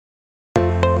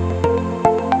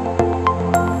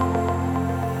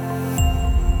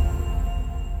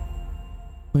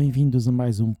Bem-vindos a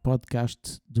mais um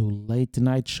podcast do Late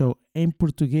Night Show em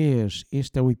português.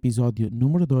 Este é o episódio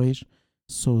número 2.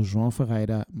 Sou o João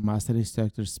Ferreira, Master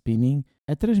Instructor Spinning,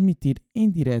 a transmitir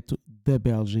em direto da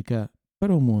Bélgica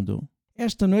para o mundo.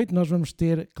 Esta noite nós vamos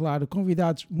ter, claro,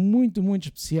 convidados muito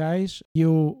especiais.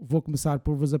 Eu vou começar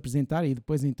por vos apresentar e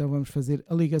depois então vamos fazer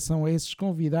a ligação a esses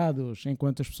convidados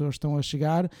enquanto as pessoas estão a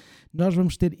chegar. Nós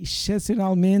vamos ter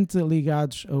excepcionalmente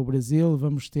ligados ao Brasil,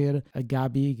 vamos ter a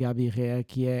Gabi Rea,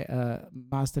 que é a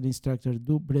Master Instructor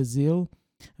do Brasil.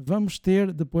 Vamos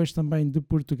ter depois também de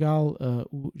Portugal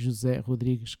o José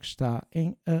Rodrigues, que está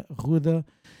em Arruda,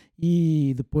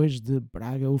 e depois de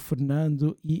Braga o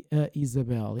Fernando e a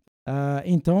Isabel.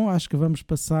 Então acho que vamos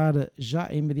passar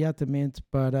já imediatamente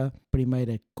para a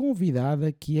primeira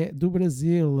convidada, que é do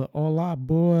Brasil. Olá,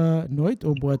 boa noite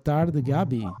ou boa tarde,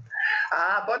 Gabi.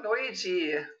 Boa noite,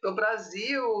 do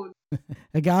Brasil.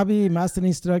 A Gabi, Master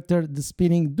Instructor de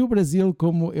Spinning do Brasil,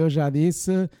 como eu já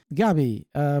disse. Gabi,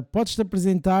 podes-te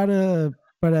apresentar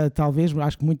para talvez,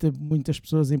 acho que muitas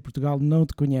pessoas em Portugal não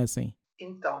te conhecem.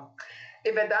 Então,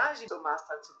 é verdade, sou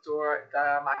Master Instructor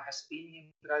da marca Spinning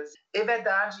no Brasil. É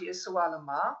verdade, eu sou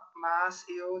alemã, mas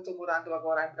eu estou morando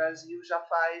agora no Brasil já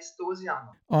faz 12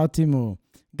 anos. Ótimo.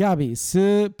 Gabi,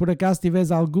 se por acaso tiveres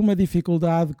alguma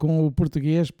dificuldade com o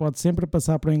português, pode sempre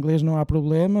passar para o inglês, não há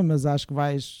problema, mas acho que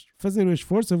vais fazer o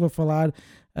esforço. Eu vou falar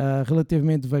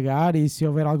relativamente devagar e se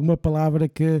houver alguma palavra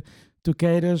que tu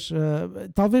queiras,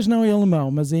 talvez não em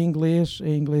alemão, mas em inglês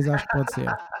acho que pode ser.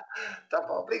 Tá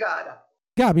bom, obrigada.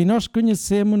 Gabi, nós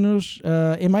conhecemos-nos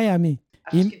em Miami.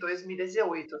 Acho que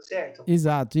 2018, certo?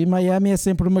 Exato, e Miami é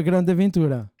sempre uma grande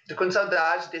aventura. Estou com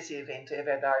saudade desse evento, é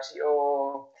verdade.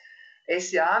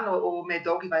 Esse ano o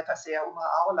Medog vai fazer uma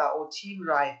aula, o Team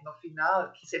Ride, no final,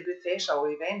 que sempre fecha o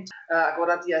evento.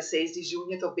 Agora, dia 6 de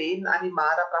junho, estou bem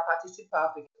animada para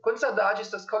participar. Com saudades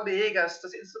dos colegas,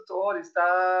 dos instrutores,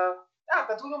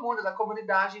 para todo mundo, da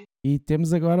comunidade. E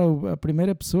temos agora a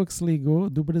primeira pessoa que se ligou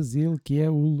do Brasil, que é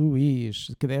o Luís,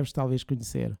 que deves talvez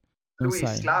conhecer. Não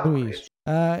sei. Claro. Luís.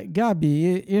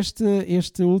 Gabi,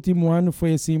 este último ano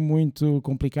foi assim muito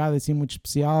complicado, assim muito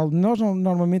especial. Nós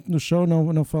normalmente no show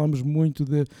não falamos muito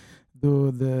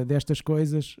destas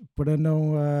coisas, para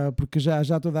não, porque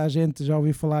já toda a gente já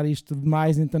ouviu falar isto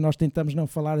demais, então nós tentamos não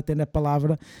falar até na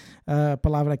palavra,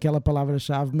 aquela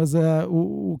palavra-chave. Mas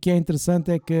o que é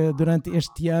interessante é que durante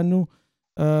este ano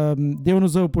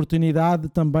deu-nos a oportunidade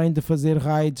também de fazer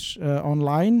rides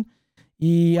online.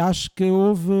 E acho que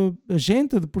houve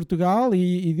gente de Portugal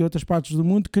e de outras partes do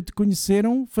mundo que te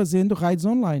conheceram fazendo rides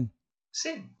online.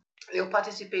 Sim, eu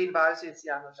participei em vários esse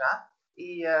ano já.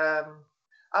 E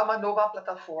há uma nova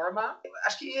plataforma.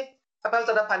 Acho que, por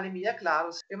causa da pandemia,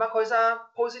 claro, é uma coisa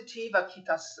positiva que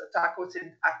está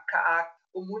acontecendo.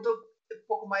 O mundo é um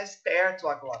pouco mais perto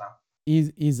agora.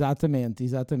 Exatamente.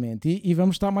 E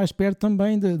vamos estar mais perto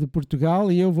também de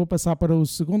Portugal, e eu vou passar para o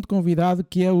segundo convidado,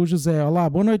 que é o José. Olá,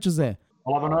 boa noite, José.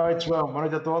 Olá, boa noite, João. Boa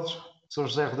noite a todos. Sou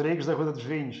José Rodrigues, da Ruda dos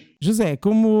Vinhos. José,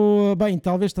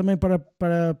 talvez também para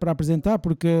apresentar,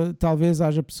 porque talvez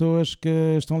haja pessoas que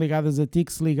estão ligadas a ti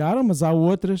que se ligaram, mas há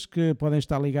outras que podem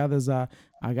estar ligadas à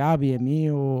Gabi, a mim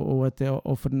ou até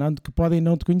ao Fernando, que podem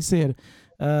não te conhecer.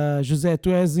 José, tu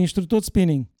és instrutor de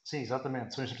spinning. Sim,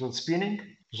 exatamente. Sou instrutor de spinning,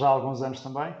 já há alguns anos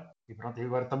também. E pronto, e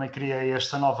agora também criei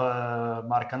esta nova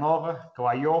marca nova, que é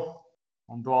o IO,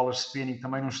 onde dou aulas de spinning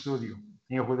também num estúdio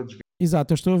em Arruda dos Vinhos.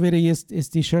 Exato, eu estou a ver aí esse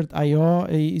t-shirt IO,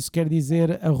 e isso quer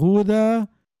dizer Arruda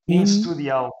In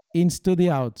Studio Out. In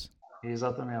Studio Out.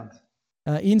 Exatamente.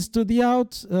 In Studio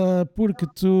Out, porque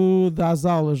tu dás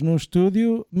aulas num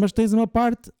estúdio, mas tens uma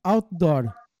parte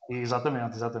outdoor.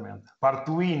 Exatamente. A parte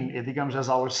do in é, digamos, as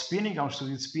aulas de spinning, é um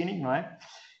estúdio de spinning, não é?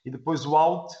 E depois o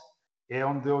out é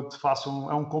onde eu te faço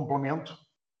um complemento,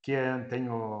 que é,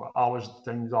 tenho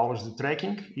aulas de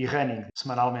trekking e running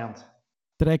semanalmente.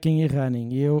 Trekking e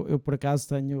running. E eu por acaso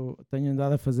tenho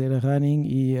andado a fazer a running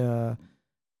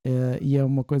e é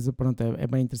uma coisa, pronto, é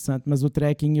bem interessante. Mas o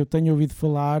trekking eu tenho ouvido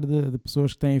falar de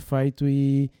pessoas que têm feito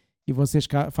e vocês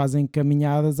fazem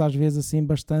caminhadas às vezes assim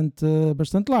bastante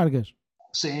largas.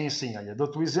 Sim, olha,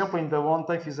 dou-te o exemplo, ainda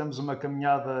ontem fizemos uma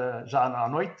caminhada já à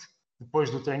noite, depois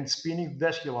do treino de spinning, de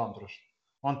 10 km,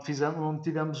 onde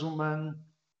tivemos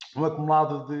um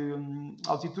acumulado de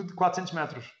altitude de 400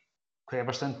 metros, que é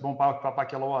bastante bom para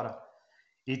aquela hora.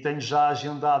 E tenho já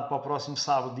agendado para o próximo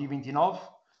sábado, dia 29,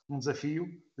 um desafio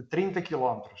de 30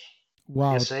 km.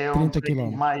 Uau, esse é 30 um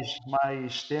km. mais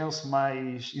extenso,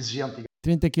 mais exigente.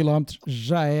 30 km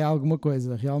já é alguma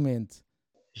coisa, realmente.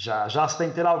 Já se tem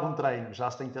que ter algum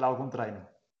treino,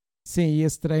 Sim,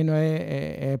 esse treino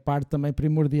é a parte também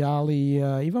primordial e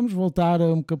vamos voltar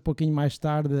um pouquinho mais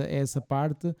tarde a essa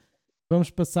parte. Vamos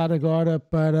passar agora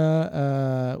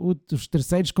para os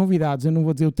terceiros convidados. Eu não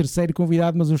vou dizer o terceiro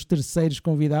convidado, mas os terceiros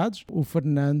convidados, o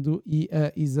Fernando e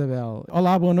a Isabel.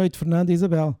 Olá, boa noite, Fernando e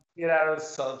Isabel. Tiraram o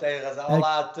som, tem razão.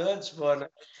 Olá a todos, boa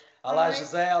noite. Olá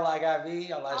José, olá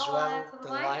Gabi, olá João,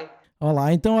 tudo bem?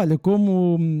 Olá, então olha,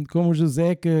 como o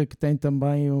José que tem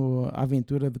também a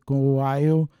aventura com o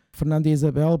AIO, Fernando e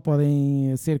Isabel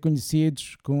podem ser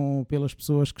conhecidos pelas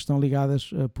pessoas que estão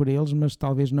ligadas por eles, mas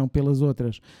talvez não pelas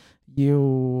outras. E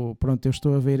eu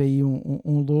estou a ver aí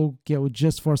um logo que é o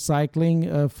Just for Cycling.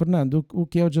 Fernando, o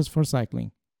que é o Just for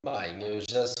Cycling? Bem, o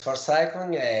Just for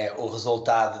Cycling é o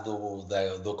resultado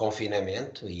do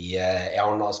confinamento e é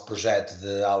o nosso projeto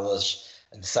de aulas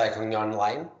de cycling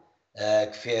online,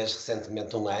 que fez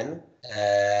recentemente 1 ano,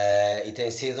 e tem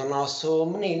sido o nosso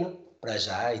menino para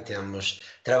já, e temos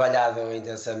trabalhado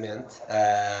intensamente.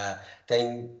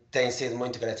 Tem sido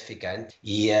muito gratificante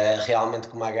e realmente,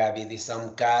 como a Gabi disse há um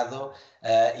bocado,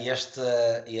 este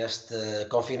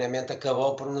confinamento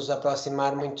acabou por nos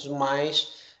aproximar muito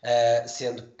mais,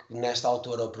 sendo que nesta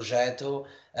altura o projeto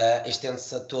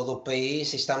estende-se a todo o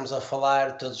país e estamos a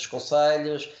falar de todos os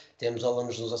concelhos. Temos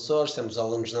alunos nos Açores, temos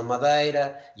alunos na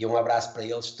Madeira, e um abraço para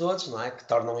eles todos, não é? Que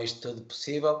tornam isto tudo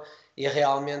possível, e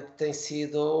realmente tem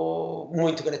sido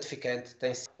muito gratificante.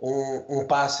 Tem sido um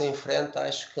passo em frente,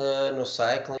 acho que no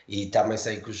cycling, e também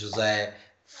sei que o José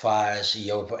faz, e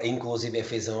eu inclusive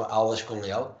fiz aulas com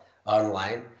ele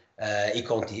online, e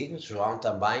contigo, João,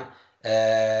 também,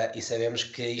 e sabemos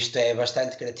que isto é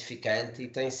bastante gratificante e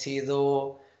tem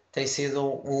sido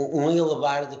um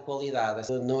elevar de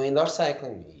qualidade no indoor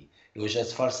cycling. E o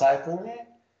Just for Cycling é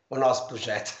o nosso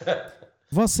projeto.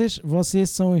 Vocês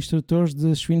são instrutores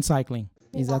de Schwinn Cycling.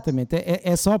 Exatamente.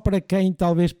 É só para quem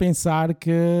talvez pensar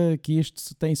que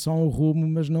isto tem só um rumo,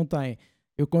 mas não tem.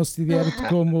 Eu considero-te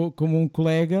como um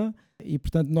colega e,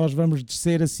 portanto, nós vamos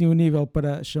descer assim o nível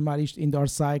para chamar isto Indoor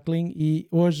Cycling, e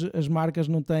hoje as marcas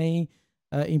não têm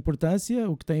importância.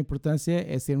 O que tem importância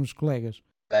é sermos colegas.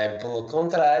 Bem, pelo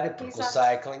contrário, porque o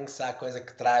cycling, se há coisa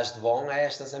que traz de bom, é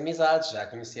estas amizades. Já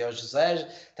conheci o José,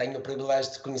 tenho o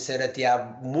privilégio de conhecer a ti há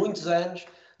muitos anos,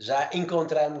 já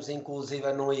encontramos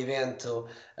inclusive num evento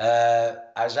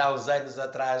há já uns anos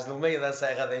atrás, no meio da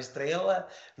Serra da Estrela,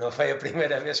 não foi a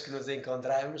primeira vez que nos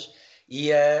encontramos, e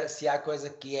se há coisa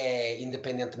que é,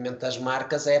 independentemente das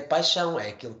marcas, é a paixão, é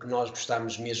aquilo que nós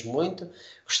gostamos mesmo muito,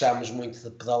 gostamos muito de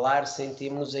pedalar,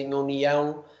 sentimos-nos em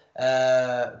união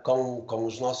com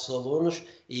os nossos alunos,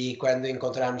 e quando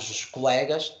encontramos os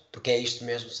colegas, porque é isto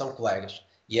mesmo, são colegas,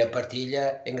 e a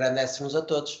partilha engrandece-nos a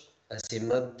todos,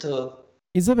 acima de tudo.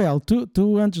 Isabel,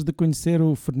 tu antes de conhecer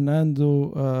o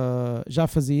Fernando já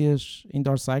fazias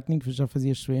indoor cycling? Já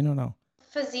fazias Schwinn ou não?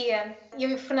 Fazia. Eu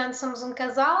e o Fernando somos um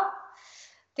casal,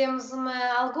 temos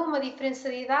alguma diferença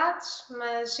de idades,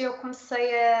 mas eu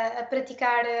comecei a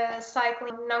praticar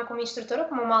cycling não como instrutora,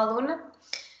 como uma aluna.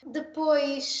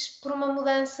 Depois, por uma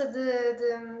mudança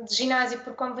de ginásio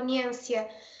por conveniência,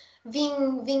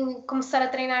 vim começar a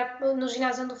treinar no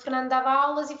ginásio onde o Fernando dava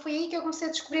aulas, e foi aí que eu comecei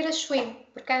a descobrir a Schwinn,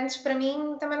 porque antes para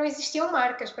mim também não existiam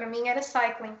marcas, para mim era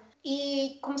cycling.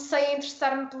 E comecei a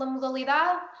interessar-me pela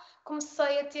modalidade,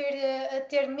 comecei a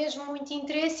ter mesmo muito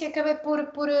interesse, e acabei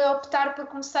por optar por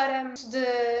começar antes de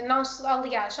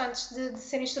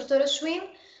ser instrutora Schwinn.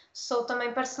 Sou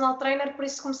também personal trainer, por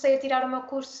isso comecei a tirar o meu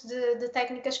curso de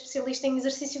técnica especialista em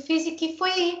exercício físico, e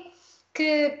foi aí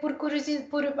que,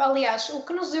 aliás, o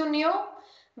que nos uniu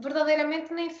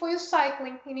verdadeiramente nem foi o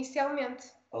cycling inicialmente.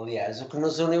 Aliás, o que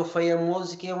nos uniu foi a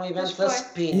música e um evento da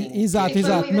Spinning. Exato,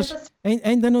 mas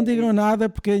ainda não digam nada,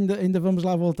 porque ainda vamos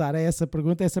lá voltar a essa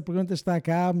pergunta. Essa pergunta está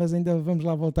cá, mas ainda vamos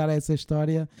lá voltar a essa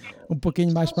história um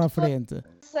pouquinho mais para a frente.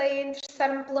 Comecei a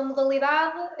interessar-me pela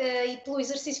modalidade e pelo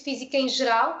exercício físico em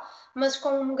geral, mas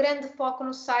com um grande foco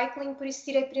no cycling, por isso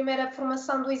tirei primeiro a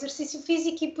formação do exercício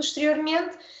físico e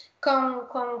posteriormente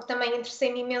também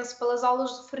interessei-me imenso pelas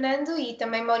aulas do Fernando, e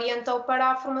também me orientou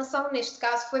para a formação, neste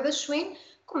caso foi da Schwinn,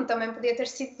 como também podia ter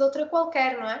sido de outra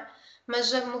qualquer, não é?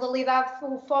 Mas a modalidade,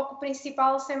 o foco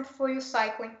principal sempre foi o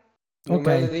cycling. No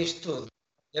meio disto tudo,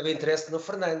 teve interesse no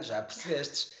Fernando, já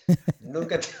percebestes?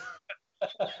 Nunca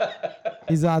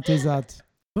Exato.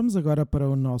 Vamos agora para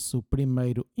o nosso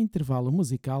primeiro intervalo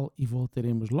musical e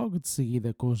voltaremos logo de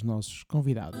seguida com os nossos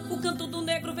convidados. O canto do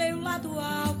negro veio lá do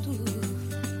alto,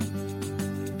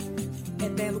 é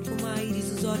belo como a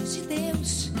íris os olhos de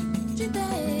Deus,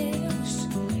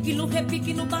 e no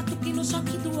repique, no batuque, no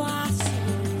choque do aço,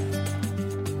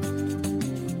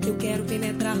 eu quero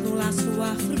penetrar no laço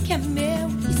afro que é meu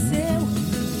e seu.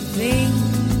 Vem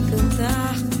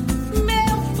cantar,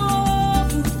 meu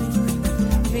povo,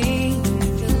 vem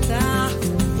cantar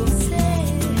você.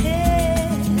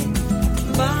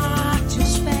 Bate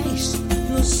os pés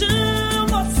no chão,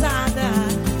 moçada,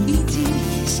 e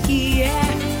diz que é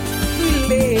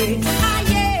filé.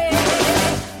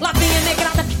 Lá vem a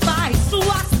negrada que faz o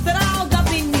astral da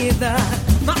avenida.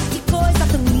 Mas que coisa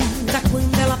tão linda,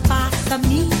 quando ela passa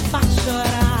me faz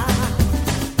chorar.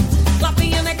 Lá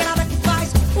vem a negrada que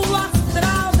faz o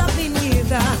astral da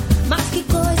avenida. Mas que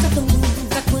coisa tão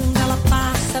linda, quando ela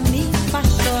passa me faz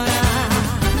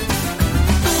chorar.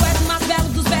 Tu és o mais belo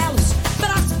dos belos,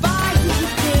 traz paz e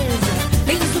riqueza.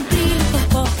 Tens um brilho tão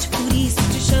forte, por isso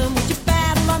te chamo de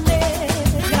pérola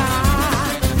negra.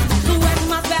 Tu és o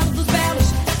mais belo dos belos,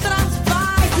 traz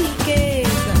paz e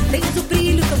riqueza. Tens um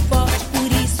brilho tão forte,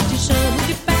 por isso te chamo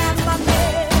de pérola negra.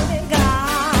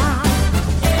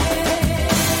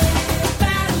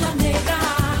 Pérola negra,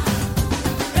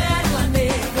 pérola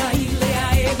negra,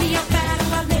 Ileaê, minha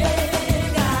pérola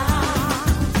negra.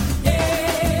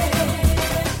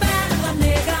 Pérola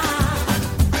negra,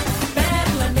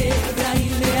 pérola negra,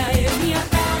 Ileaê, minha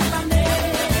pérola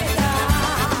negra.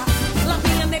 Lá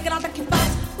vem a negrada que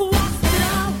faz o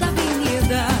astral da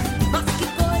avenida. Mas que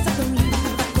coisa tão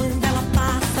linda, quando ela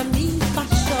passa me faz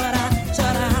chorar,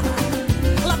 chorar.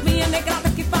 Lá vem a negrada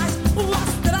que faz o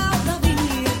astral da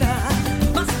avenida.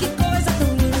 Mas que coisa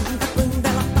tão linda, quando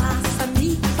ela passa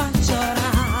me faz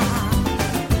chorar.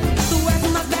 Tu és o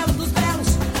mais belo dos belos,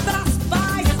 traz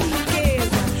paz e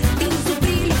riqueza. Tens o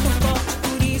brilho tão forte,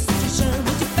 por isso te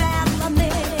chamo de pérola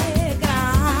negra.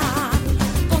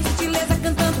 Com sutileza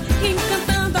cantando,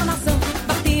 encantando a nação,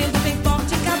 batendo bem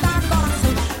forte em cada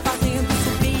coração, fazendo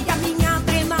subir a minha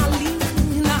adrenalina.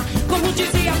 Como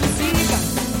dizia a música,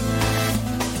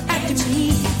 é de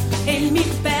mim, ele me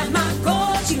pé na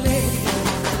cordilheira.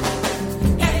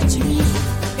 É de mim,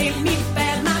 ele me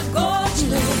pé na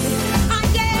cordilheira. Ai,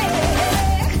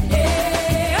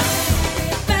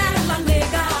 pérola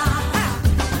negra,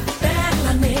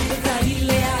 pérola negra,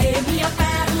 Ileaê, minha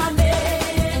pérola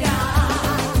negra.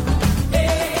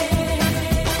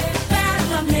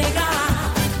 Pérola negra,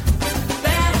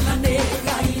 pérola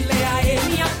negra, Ileaê,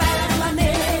 minha pérola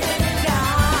negra.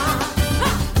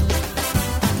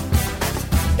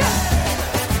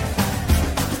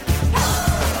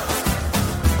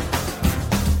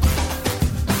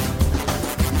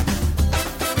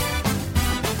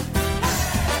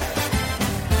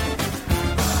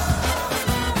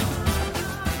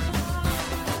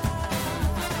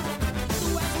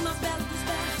 Tu és o mais belo dos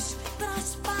belos,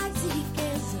 traz paz e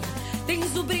riqueza.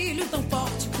 Tens o brilho tão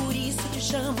forte, por isso te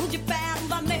chamo de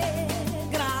pérola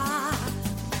negra.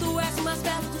 Tu és o mais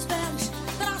belo dos belos,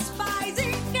 traz paz e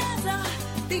riqueza.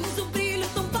 Tens o brilho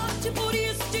tão forte, por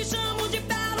isso te chamo de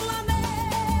pérola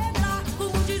negra.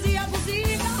 Como dizia a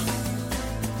música,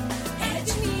 é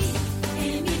de mim,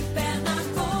 ele me pé na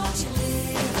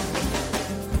cordilheira.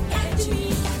 É de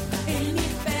mim, ele me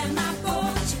pé na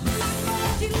cordilheira.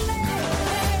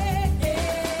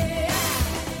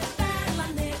 Pérola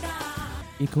negra.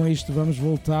 E com isto vamos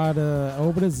voltar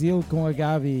ao Brasil com a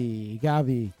Gabi.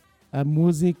 Gabi, a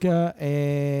música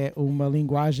é uma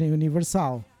linguagem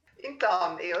universal.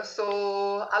 Então, eu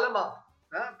sou alemã,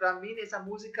 né? Para mim, essa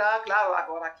música, claro,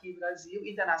 agora aqui no Brasil,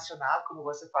 internacional, como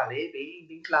você falei,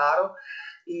 bem claro.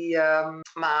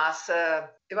 Mas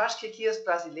eu acho que aqui as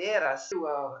brasileiras,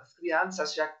 as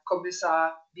crianças já começam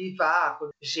a vivar com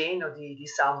gênero de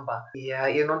samba. E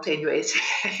eu não tenho esse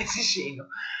gênero.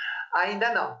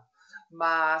 Ainda não.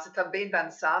 Mas também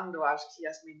dançando, acho que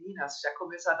as meninas já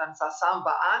começam a dançar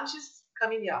samba antes de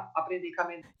caminhar, aprender a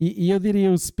caminhar. E eu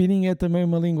diria o spinning é também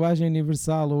uma linguagem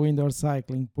universal, o indoor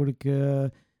cycling, porque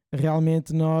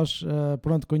realmente nós,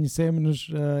 conhecemos-nos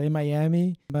em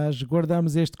Miami, mas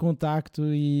guardamos este contacto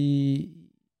e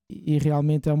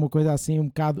realmente é uma coisa assim um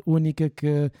bocado única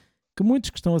que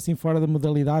muitos que estão assim fora da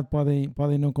modalidade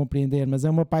podem não compreender, mas é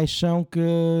uma paixão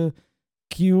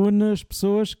que une as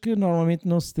pessoas que normalmente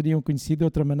não se teriam conhecido de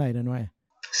outra maneira, não é?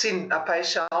 Sim, a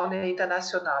paixão é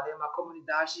internacional, é uma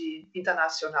comunidade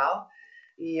internacional.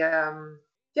 E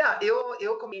eu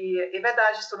é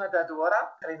verdade, sou nadadora,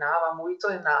 treinava muito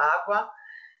na água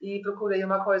e procurei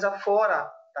uma coisa fora.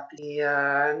 E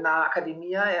na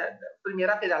academia, a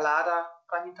primeira pedalada,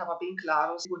 para mim estava bem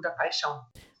claro, a segunda paixão.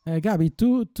 Gabi,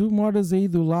 tu moras aí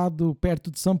do lado,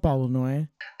 perto de São Paulo, não é?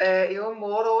 Eu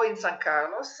moro em São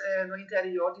Carlos, no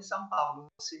interior de São Paulo,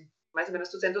 assim, mais ou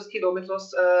menos 200 quilômetros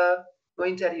no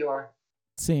interior.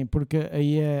 Sim, porque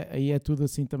aí é tudo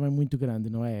assim também muito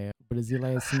grande, não é? O Brasil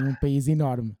é assim um país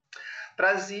enorme.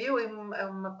 Brasil é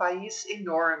um país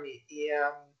enorme e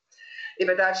É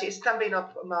verdade, isso também é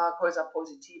uma coisa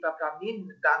positiva para mim,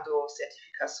 dando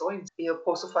certificações. Eu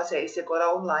posso fazer isso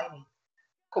agora online.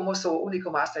 Como sou o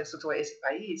único Master Instrutor nesse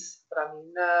país, para mim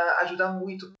ajuda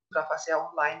muito para fazer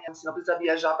online. Você não precisa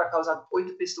viajar para causar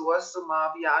 8 pessoas,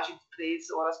 uma viagem de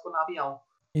 3 horas com avião.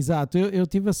 Exato, eu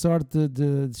tive a sorte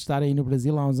de estar aí no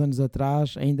Brasil há uns anos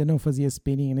atrás, ainda não fazia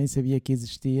spinning, nem sabia que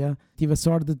existia. Tive a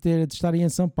sorte de estar aí em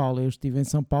São Paulo. Eu estive em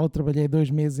São Paulo, trabalhei 2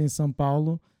 meses em São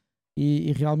Paulo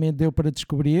e realmente deu para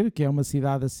descobrir que é uma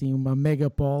cidade assim, uma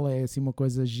megapole, é assim uma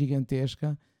coisa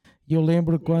gigantesca. E eu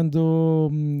lembro quando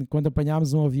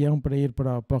apanhámos um avião para ir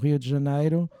para o Rio de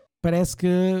Janeiro, parece que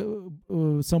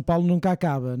São Paulo nunca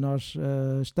acaba. Nós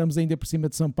estamos ainda por cima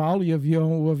de São Paulo e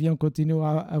o avião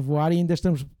continua a voar e ainda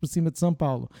estamos por cima de São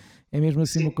Paulo. É mesmo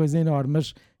assim uma coisa enorme.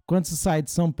 Mas quando se sai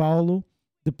de São Paulo,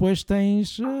 depois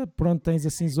tens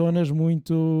assim zonas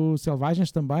muito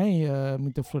selvagens também,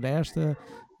 muita floresta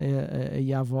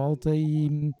aí à volta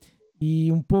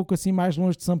e um pouco assim mais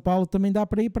longe de São Paulo também dá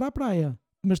para ir para a praia.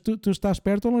 Mas tu estás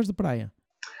perto ou longe de praia?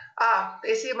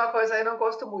 Essa é uma coisa que eu não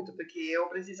gosto muito, porque eu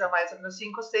preciso mais ou menos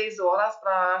 5, 6 horas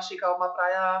para chegar a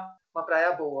uma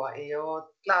praia boa. E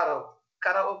claro,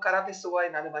 cada pessoa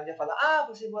na Alemanha fala,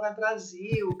 você mora no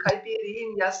Brasil,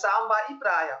 caipirinha, samba e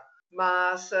praia.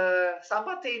 Mas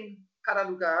samba tem cada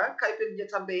lugar, caipirinha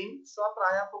também, só a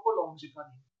praia é um pouco longe para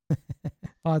mim.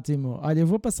 Ótimo. Olha, eu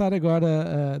vou passar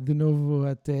agora de novo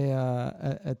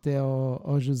até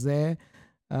ao José.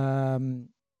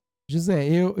 José,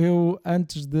 eu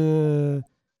antes de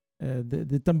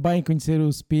também conhecer o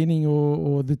spinning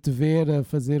ou de te ver a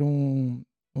fazer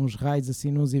uns raids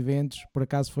assim nos eventos, por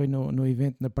acaso foi no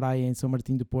evento na praia em São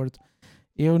Martinho do Porto,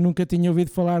 eu nunca tinha ouvido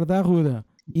falar da Arruda.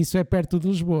 Isso é perto de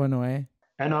Lisboa, não é?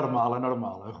 É normal.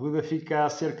 A Arruda fica a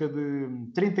cerca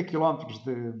de 30 km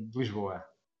de Lisboa.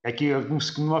 Aqui,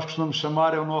 como nós costumamos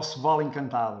chamar, é o nosso Vale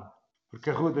Encantado, porque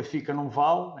a Arruda fica num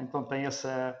vale, então tem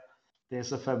essa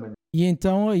fama. E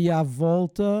então aí à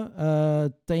volta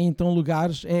tem então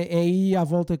lugares, é aí à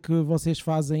volta que vocês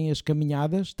fazem as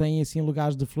caminhadas? Tem assim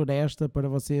lugares de floresta para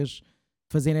vocês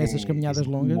fazerem essas caminhadas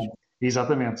longas?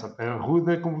 Exatamente. A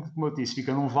Arruda, como eu disse,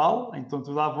 fica num vale, então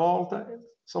tudo à volta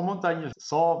são montanhas.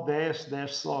 Sobe,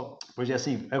 desce, sobe. Pois é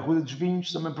assim, a Arruda dos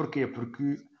Vinhos também porquê?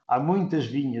 Porque há muitas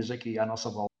vinhas aqui à nossa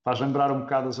volta. Faz lembrar um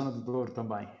bocado a zona do Douro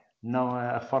também. Não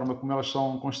a forma como elas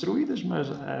são construídas, mas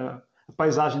a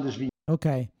paisagem das vinhas.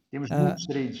 Ok. Temos muitos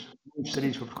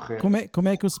trilhos para percorrer. Como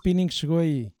é que o spinning chegou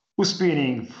aí? O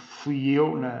spinning fui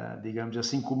eu, digamos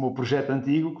assim, com o meu projeto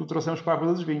antigo, que o trouxemos para a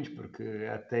Arruda dos Vinhos, porque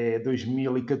até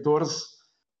 2014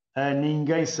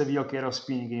 ninguém sabia o que era o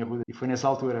spinning em Arruda. E foi nessa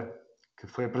altura que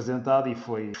foi apresentado e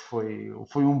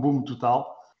foi um boom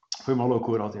total. Foi uma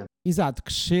loucura ao tempo. Exato,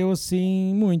 cresceu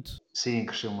assim muito. Sim,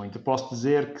 cresceu muito. Eu posso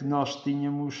dizer que nós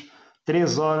tínhamos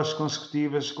 3 horas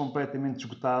consecutivas completamente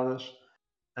esgotadas.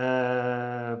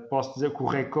 Posso dizer que o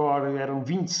recorde eram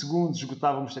 20 segundos,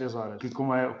 esgotávamos 3 horas. Porque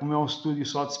como é um estúdio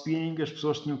só de spinning, as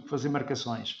pessoas tinham que fazer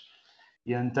marcações.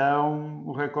 E então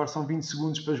o recorde são 20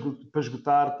 segundos para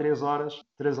esgotar 3 horas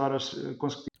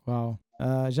consecutivas. Uau!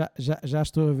 Já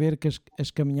estou a ver que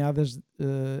as caminhadas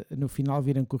no final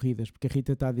viram corridas, porque a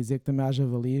Rita está a dizer que também há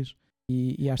javalis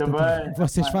e às tantas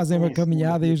vocês fazem uma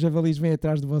caminhada e os javalis vêm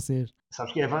atrás de vocês.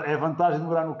 Sabes que é a vantagem de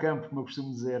morar no campo, como eu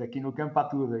costumo dizer. Aqui no campo há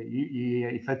tudo e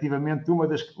efetivamente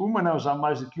já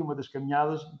mais do que uma das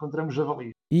caminhadas encontramos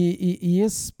javalis. E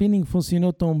esse spinning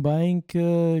funcionou tão bem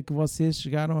que vocês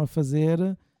chegaram a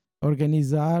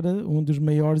organizar um dos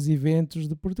maiores eventos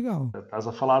de Portugal. Estás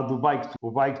a falar do Bike Tour.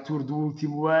 O Bike Tour do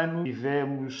último ano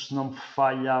tivemos, se não me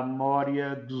falha a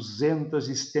memória,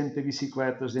 270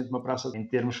 bicicletas dentro de uma praça. Em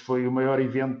termos, foi o maior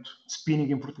evento de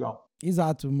spinning em Portugal.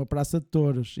 Exato, uma praça de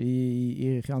touros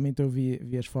e realmente eu vi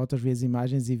as fotos, vi as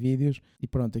imagens e vídeos e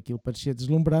pronto, aquilo parecia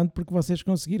deslumbrante porque vocês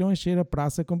conseguiram encher a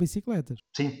praça com bicicletas.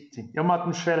 Sim, é uma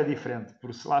atmosfera diferente,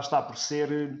 lá está, por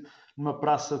ser numa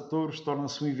praça de touros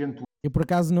torna-se um evento. Eu por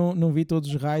acaso não vi todos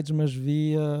os raids, mas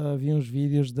vi uns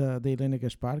vídeos da Helena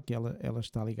Gaspar, que ela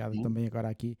está ligada também agora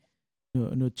aqui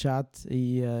no chat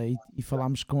e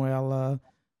falámos com ela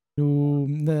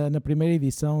na primeira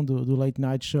edição do Late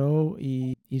Night Show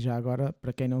e já agora,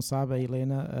 para quem não sabe, a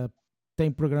Helena tem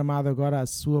programado agora a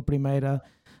sua primeira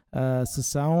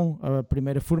sessão, a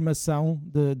primeira formação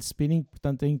de spinning,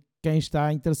 portanto quem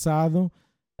está interessado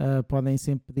podem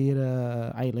sempre pedir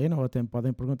à Helena ou até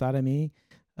podem perguntar a mim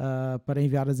para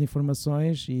enviar as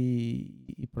informações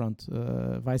e pronto,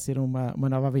 vai ser uma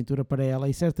nova aventura para ela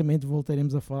e certamente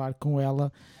voltaremos a falar com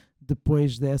ela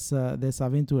depois dessa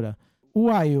aventura. O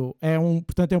AIO é um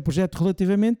projeto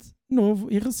relativamente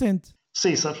novo e recente.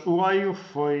 Sim, sabes, o Maio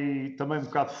foi também um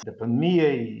bocado da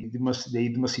pandemia e de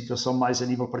uma situação mais a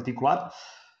nível particular.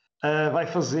 Vai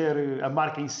fazer, a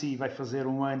marca em si vai fazer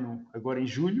um ano agora em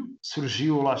julho.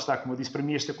 Surgiu, lá está, como eu disse, para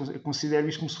mim eu considero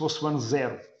isto como se fosse o ano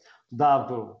zero,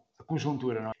 dado a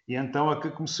conjuntura. Não é? E então,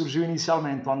 como surgiu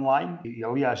inicialmente online, e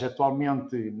aliás,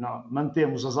 atualmente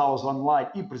mantemos as aulas online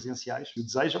e presenciais, se o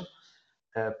desejam.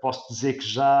 Posso dizer que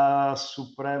já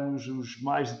superamos os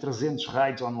mais de 300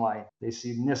 raids online.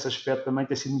 Nesse aspecto também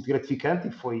tem sido muito gratificante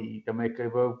e também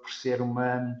acabou por ser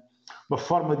uma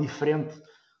forma diferente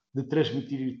de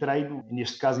transmitir treino,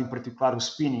 neste caso em particular o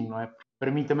spinning, não é?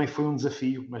 Para mim também foi um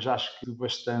desafio, mas acho que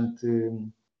bastante...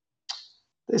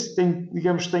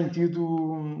 tem tido...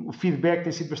 O feedback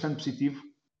tem sido bastante positivo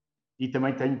e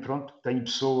também tenho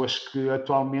pessoas que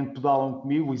atualmente pedalam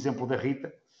comigo, o exemplo da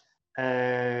Rita,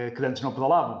 que antes não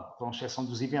pedalavam, com exceção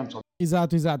dos eventos.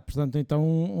 Exato. Portanto, então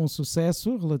um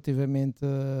sucesso relativamente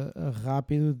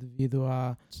rápido devido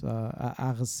à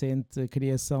recente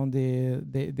criação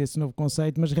desse novo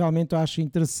conceito, mas realmente eu acho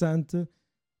interessante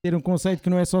ter um conceito que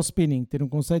não é só spinning, ter um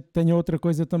conceito que tenha outra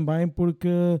coisa também, porque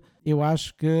eu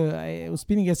acho que o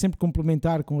spinning é sempre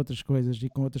complementar com outras coisas e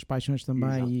com outras paixões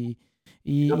também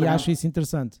e acho isso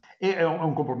interessante. É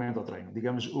um complemento ao treino.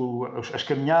 Digamos, as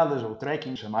caminhadas, ou o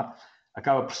trekking, chamar,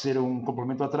 acaba por ser um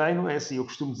complemento ao treino. É assim, eu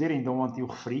costumo dizer, ainda ontem eu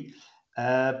referi,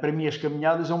 para mim as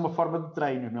caminhadas é uma forma de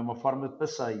treino, não é uma forma de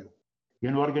passeio.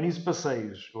 Eu não organizo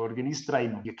passeios, eu organizo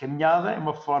treino. E a caminhada é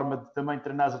uma forma de também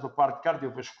treinar a tua parte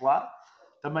cardiovascular.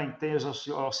 Também tem as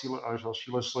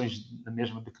oscilações da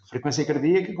mesma de frequência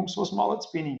cardíaca, como se fosse uma aula de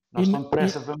spinning. Nós tão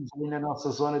depressa vamos ali na nossa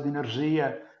zona de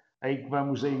energia, aí que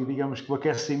vamos, digamos, com o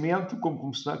aquecimento,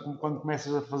 como quando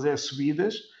começas a fazer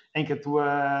subidas, em que a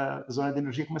tua zona de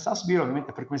energia começa a subir,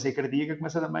 obviamente a frequência cardíaca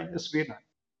começa também a subir, não é?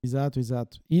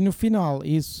 Exato. E no final,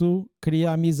 isso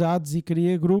cria amizades e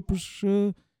cria grupos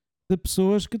de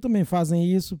pessoas que também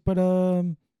fazem isso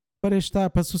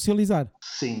para socializar.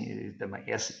 Sim, também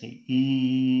é assim.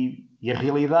 E a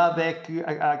realidade é que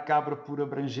acaba por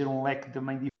abranger um leque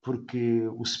também diferente, porque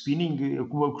o spinning,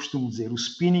 como eu costumo dizer, o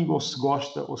spinning ou se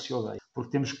gosta ou se odeia,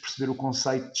 porque temos que perceber o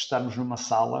conceito de estarmos numa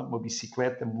sala, uma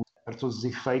bicicleta, para todos os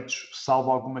efeitos,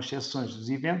 salvo algumas exceções dos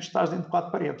eventos, estás dentro de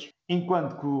 4 paredes.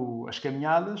 Enquanto que as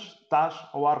caminhadas, estás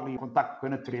ao ar livre, em contacto com a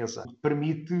natureza,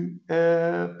 permite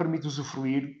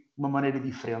usufruir de uma maneira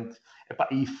diferente.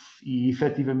 E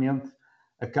efetivamente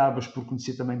acabas por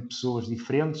conhecer também pessoas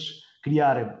diferentes,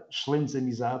 criar excelentes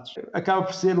amizades. Acaba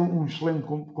por ser um excelente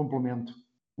complemento.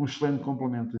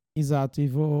 Exato, e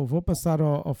vou passar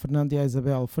ao Fernando e à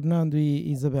Isabel. Fernando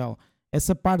e Isabel,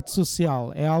 essa parte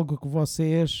social é algo que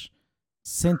vocês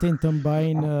sentem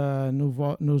também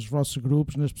nos vossos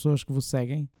grupos, nas pessoas que vos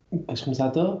seguem? Queres começar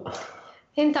tu?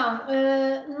 Então,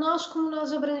 como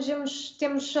nós abrangemos,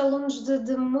 temos alunos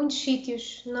de muitos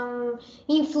sítios,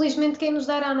 infelizmente quem nos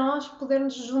dera a nós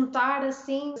podermos juntar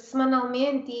assim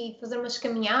semanalmente e fazer umas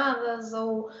caminhadas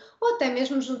ou até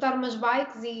mesmo juntar umas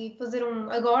bikes e fazer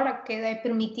agora, que é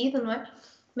permitido, não é?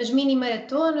 Umas mini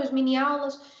maratonas, mini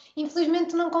aulas.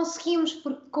 Infelizmente não conseguimos,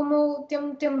 porque como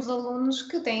temos alunos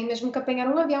que têm mesmo que apanhar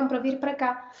um avião para vir para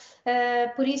cá.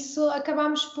 Por isso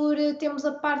acabamos por termos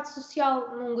a parte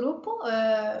social num grupo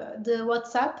de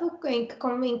WhatsApp em que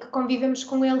convivemos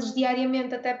com eles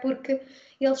diariamente, até porque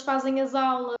eles fazem as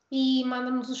aulas e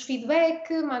mandam-nos os feedback,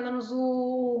 mandam-nos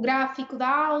o gráfico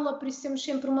da aula, por isso temos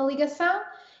sempre uma ligação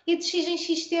e de X em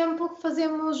X tempo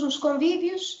fazemos uns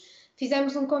convívios.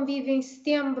 Fizemos um convívio em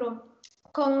setembro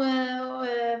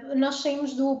nós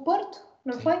saímos do Porto,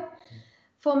 não Sim. Foi?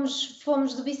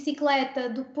 Fomos de bicicleta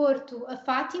do Porto a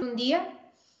Fátima um dia.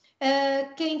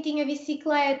 Quem tinha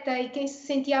bicicleta e quem se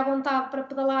sentia à vontade para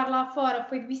pedalar lá fora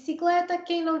foi de bicicleta,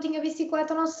 quem não tinha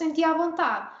bicicleta não se sentia à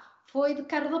vontade, foi de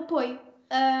carro de apoio.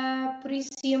 Por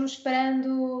isso íamos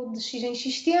esperando de X em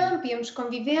X tempo, íamos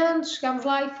convivendo, chegámos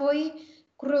lá e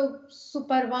correu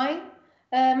super bem,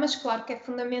 mas claro que é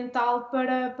fundamental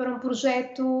para um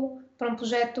projeto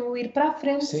ir para a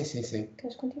frente. Sim.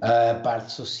 A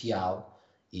parte social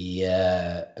e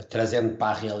trazendo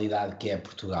para a realidade que é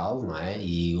Portugal, não é?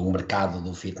 E o mercado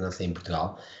do fitness em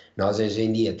Portugal, nós hoje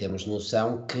em dia temos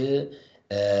noção que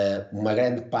uma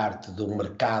grande parte do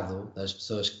mercado das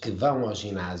pessoas que vão aos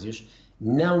ginásios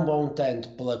não vão tanto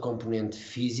pela componente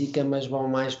física, mas vão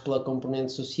mais pela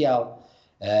componente social.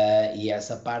 E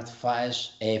essa parte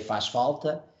faz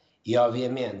falta. E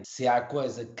obviamente, se há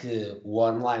coisa que o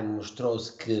online nos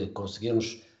trouxe, que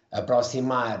conseguimos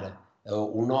aproximar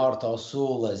o norte ao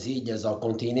sul, as ilhas ao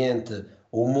continente,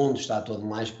 o mundo está todo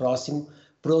mais próximo.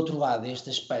 Por outro lado, este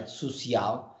aspecto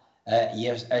social e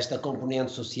esta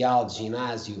componente social de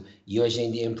ginásio, e hoje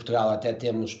em dia em Portugal até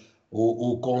temos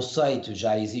o conceito,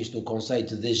 já existe o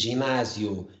conceito de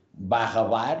ginásio barra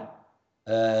bar,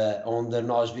 onde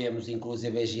nós vemos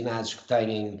inclusive ginásios que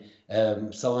têm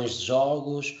salões de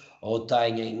jogos ou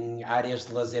têm áreas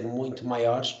de lazer muito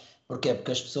maiores. Porquê?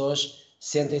 Porque as pessoas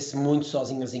sentem-se muito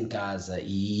sozinhas em casa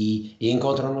e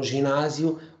encontram no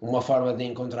ginásio uma forma de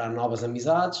encontrar novas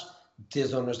amizades, de ter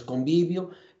zonas de convívio,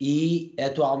 e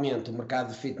atualmente o mercado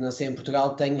de fitness em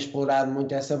Portugal tem explorado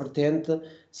muito essa vertente,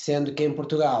 sendo que em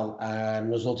Portugal,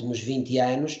 nos últimos 20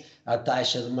 anos, a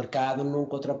taxa de mercado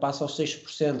nunca ultrapassa os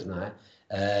 6%, não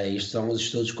é? Isto são os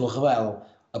estudos que o revelam.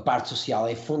 A parte social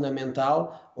é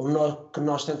fundamental. O que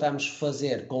nós tentamos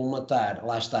fazer com o Matar,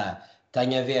 lá está,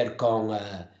 tem a ver com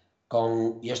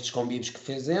estes convívios que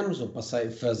fazemos, o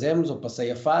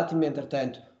passeio a Fátima.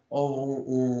 Entretanto, houve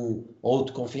um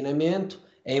outro confinamento,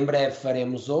 em breve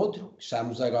faremos outro.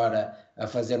 Estamos agora a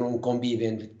fazer um convívio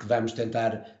em que vamos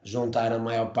tentar juntar a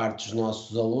maior parte dos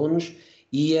nossos alunos,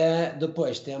 e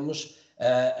depois temos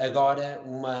agora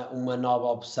uma nova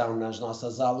opção nas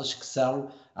nossas aulas, que são,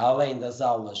 além das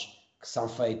aulas que são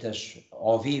feitas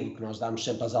ao vivo, que nós damos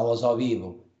sempre as aulas ao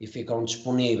vivo e ficam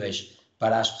disponíveis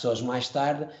para as pessoas mais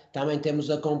tarde, também temos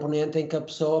a componente em que a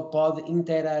pessoa pode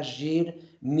interagir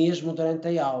mesmo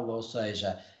durante a aula, ou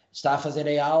seja, está a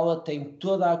fazer a aula, tem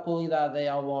toda a qualidade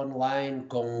da aula online,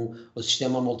 com o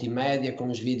sistema multimédia, com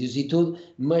os vídeos e tudo,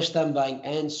 mas também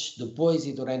antes, depois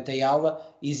e durante a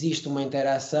aula existe uma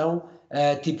interação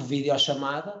tipo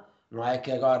videochamada, não é?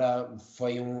 Que agora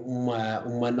foi um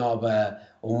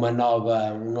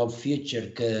novo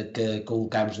feature que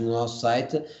colocamos no nosso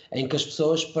site, em que as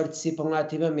pessoas participam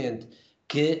ativamente,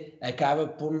 que acaba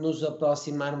por nos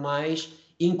aproximar mais,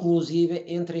 inclusive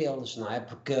entre eles, não é?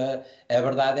 Porque a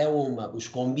verdade é os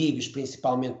convívios,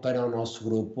 principalmente para o nosso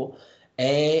grupo,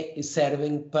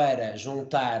 servem para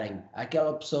juntarem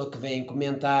aquela pessoa que vem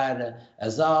comentar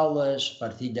as aulas,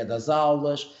 partilha das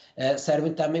aulas,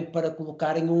 servem também para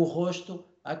colocarem um rosto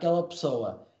àquela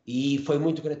pessoa. E foi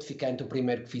muito gratificante o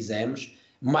primeiro que fizemos.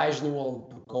 Mais não houve,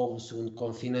 porque houve o segundo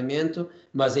confinamento,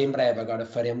 mas em breve agora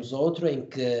faremos outro, em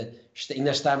que ainda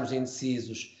estamos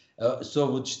indecisos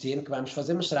sobre o destino que vamos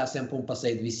fazer, mas será sempre um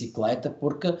passeio de bicicleta,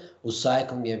 porque o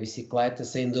cycling e a bicicleta,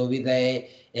 sem dúvida, é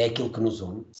aquilo que nos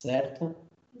une, certo?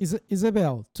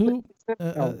 Isabel,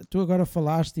 tu agora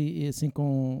falaste e assim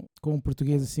com um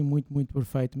português assim muito, muito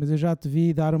perfeito, mas eu já te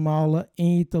vi dar uma aula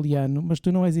em italiano, mas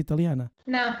tu não és italiana.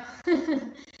 Não,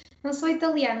 não sou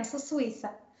italiana, sou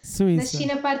suíça. Suíça. Nasci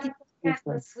na parte italiana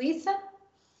da Suíça,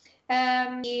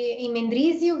 em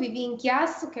Mendrisio, vivi em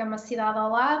Chiasso, que é uma cidade ao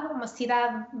lado, uma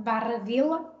cidade barra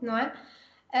vila, não é?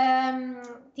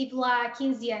 Estive lá há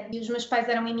 15 anos e os meus pais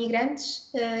eram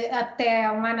imigrantes, até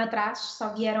há um ano atrás, só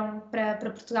vieram para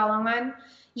Portugal há um ano,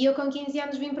 e eu com 15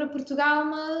 anos vim para Portugal,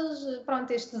 mas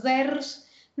pronto, estes R's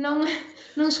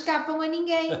não escapam a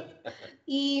ninguém.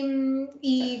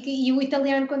 E o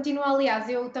italiano continua. Aliás,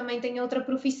 eu também tenho outra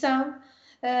profissão,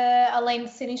 além de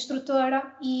ser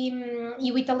instrutora,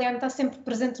 e o italiano está sempre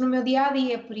presente no meu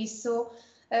dia-a-dia, por isso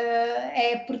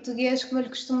é português, como eu lhe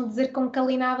costumo dizer, com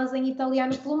calinadas em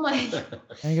italiano pelo meio.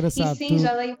 É engraçado, e sim,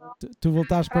 já dei tu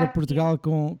voltaste para Portugal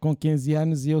com 15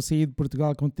 anos e eu saí de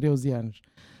Portugal com 13 anos.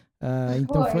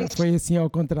 Então foi assim ao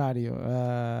contrário,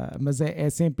 mas é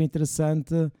sempre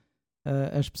interessante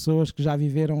as pessoas que já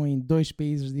viveram em dois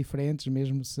países diferentes,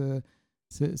 mesmo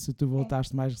se tu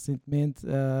voltaste mais recentemente,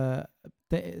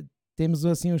 temos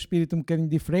assim um espírito um bocadinho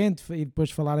diferente, e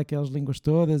depois falar aquelas línguas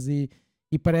todas, e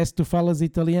parece que tu falas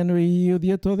italiano aí o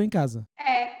dia todo em casa.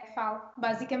 Falo.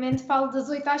 Basicamente falo das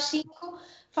 8 às 5,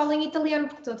 falo em italiano,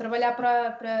 porque estou a trabalhar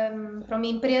para uma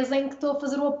empresa em que estou a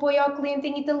fazer o apoio ao cliente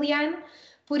em italiano.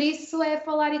 Por isso é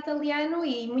falar italiano,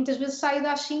 e muitas vezes saio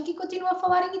das 5 e continuo a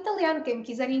falar em italiano. Quem me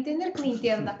quiser entender, que me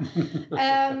entenda.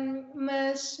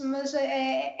 Mas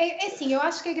é assim, eu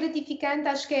acho que é gratificante,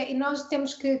 acho que nós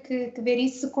temos que ver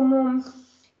isso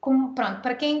como pronto,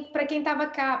 para quem estava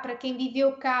cá, para quem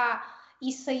viveu cá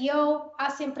e saiu,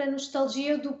 há sempre a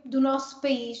nostalgia do nosso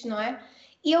país, não é?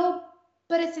 Eu,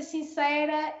 para ser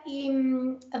sincera,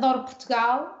 adoro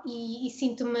Portugal e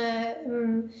sinto-me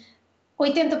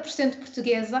 80%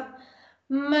 portuguesa,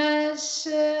 mas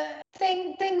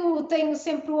tenho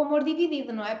sempre o amor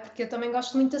dividido, não é? Porque eu também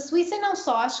gosto muito da Suíça, e não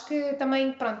só, acho que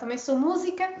também sou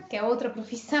música, que é outra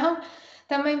profissão,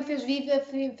 também me fez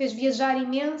viajar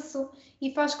imenso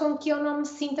e faz com que eu não me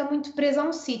sinta muito presa a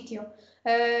um sítio.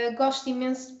 Gosto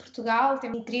imenso de Portugal, tem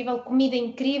incrível, comida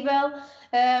incrível,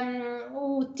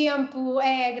 o tempo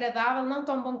é agradável, não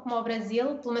tão bom como o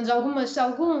Brasil, pelo menos algumas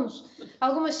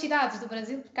cidades do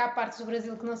Brasil, porque há partes do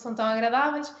Brasil que não são tão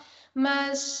agradáveis,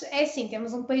 Mas é assim,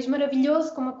 temos um país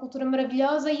maravilhoso, com uma cultura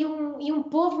maravilhosa e um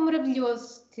povo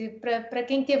maravilhoso, que para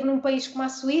quem esteve num país como a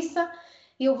Suíça,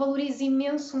 eu valorizo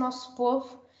imenso o nosso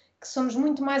povo, que somos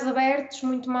muito mais abertos,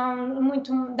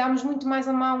 damos muito mais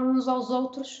a mão uns aos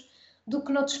outros do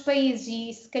que noutros países,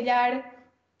 e se calhar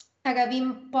a Gabi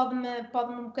pode-me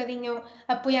um bocadinho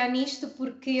apoiar nisto,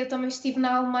 porque eu também estive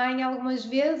na Alemanha algumas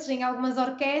vezes, em algumas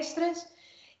orquestras,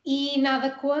 e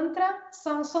nada contra,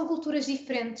 são culturas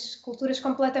diferentes, culturas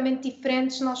completamente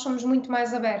diferentes, nós somos muito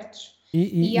mais abertos.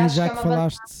 E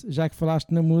já que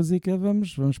falaste na música,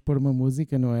 vamos pôr uma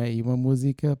música, não é? E uma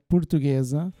música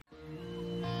portuguesa.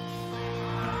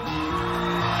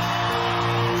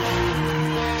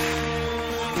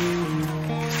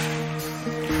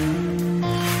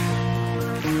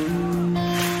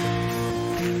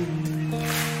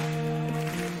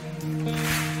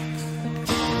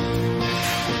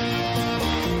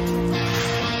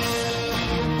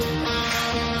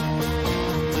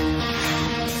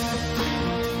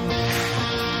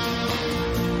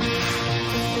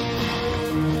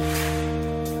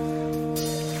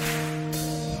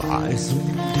 Mais um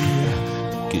dia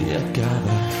que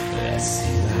acaba, a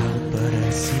cidade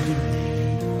parece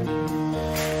dormir.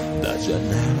 Da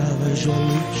janela vejo a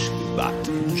luz que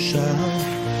bate no chão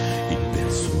e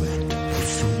penso em te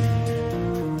possuir.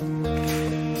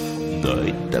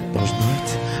 Noite após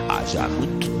noite, há já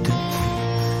muito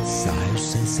tempo, saio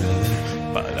sem saber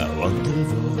para onde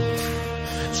vou.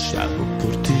 Chamo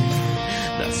por ti,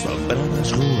 na sombra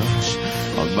das ruas,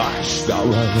 onde mais está o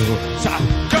amor. Sabe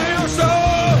quem eu sou?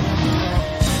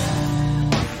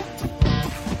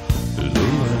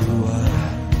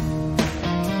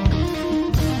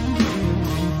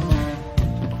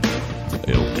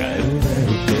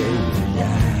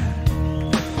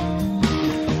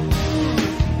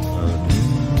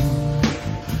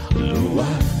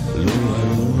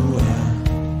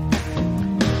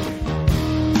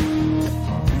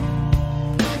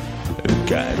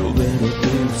 Quero ver o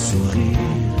teu sorrir.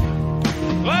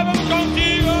 Leva-me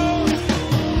contigo.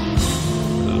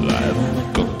 Leva-me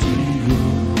contigo.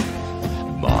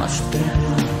 Mostra-me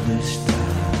onde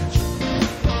estás.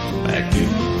 É que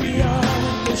o pior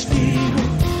castigo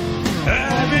é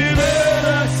viver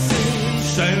assim,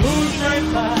 sem luz nem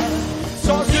paz,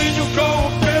 sozinho com o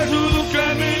peso do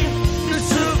caminho que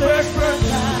se fez para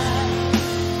trás.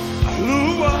 A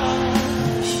lua,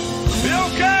 eu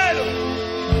quero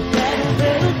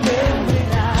ver o teu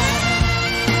brilhar.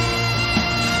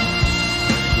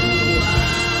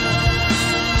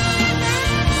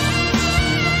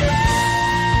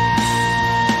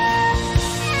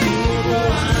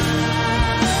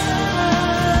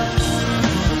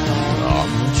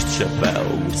 Homens de chapéu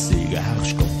e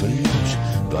cigarros compridos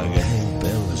vagueiam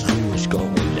pelas ruas com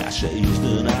olhares cheios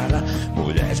de nada.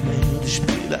 Mulheres meio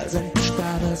despidas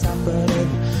encostadas à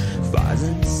parede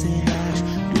fazem sinais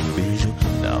do beijo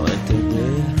não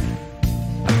entender.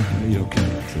 Eu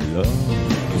quero te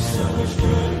que são as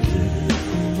noites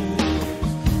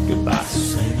que passo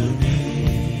sem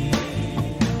dormir.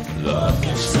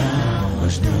 Loucas são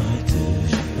as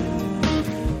noites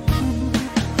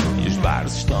e os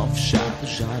bares estão fechados,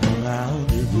 já não há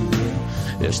onde beber.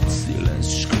 Este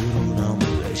silêncio escuro não me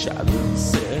deixa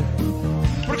adormecer.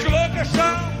 Porque loucas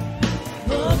são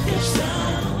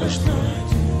as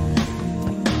noites.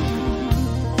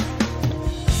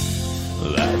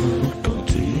 Leva-me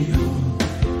contigo,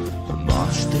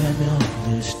 mostra-me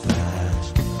onde estás.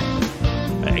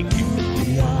 É que o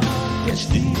pior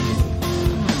castigo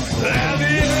é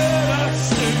viver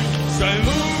assim, sem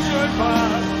luz nem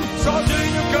paz,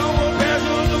 sozinho com o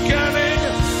peso do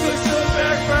caminho que se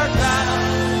fez para trás.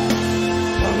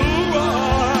 A lua,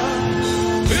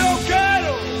 eu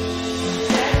quero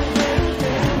ver o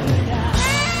teu brilhar.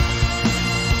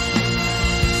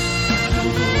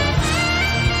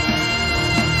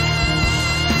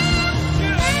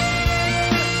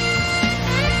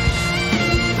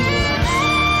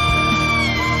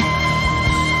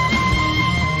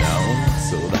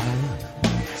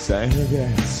 Sem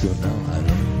regresso, não há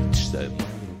noites sem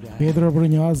madrugada. Pedro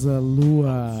Abrunhosa,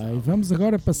 Lua. E vamos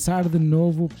agora passar de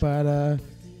novo para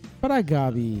a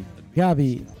Gabi.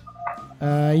 Gabi,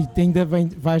 e ainda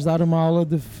vais dar uma aula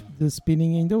de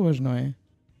spinning ainda hoje, não é?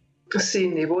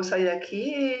 Sim, eu vou sair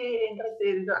aqui e entrar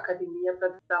na academia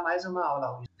para dar mais uma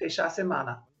aula hoje, fechar a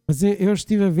semana. Mas eu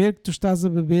estive a ver que tu estás a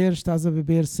beber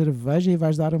cerveja e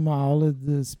vais dar uma aula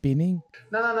de spinning?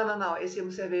 Não. Esse é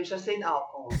uma cerveja sem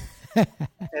álcool.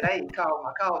 Peraí,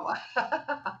 calma.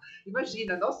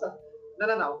 Imagina, nossa.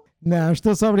 Não. Não,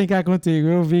 estou só a brincar contigo.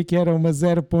 Eu vi que era uma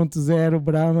 0.0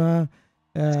 Brahma.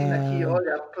 Sim, aqui,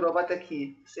 olha, prova-te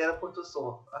aqui.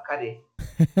 0.1, a care.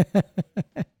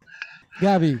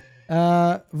 Gabi,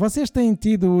 vocês têm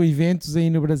tido eventos aí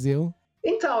no Brasil?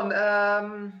 Então,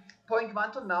 por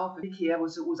enquanto não, porque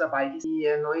você usa bikes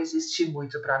e não existe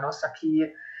muito para nós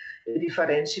aqui. É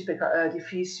diferente,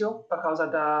 difícil por causa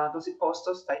dos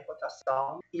impostos da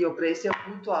importação e o preço é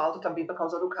muito alto também por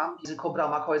causa do câmbio. Se comprar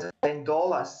uma coisa em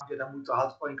dólares, é muito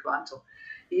alto por enquanto.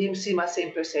 E em cima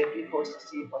sempre impostos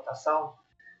de importação.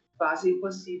 Quase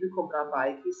impossível comprar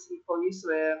bikes e por isso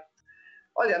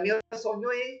olha, meu sonho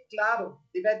é, claro,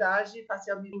 de verdade,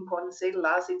 fazer com, sei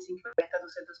lá, 150,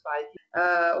 200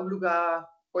 bikes. Um lugar,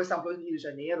 por exemplo, no Rio de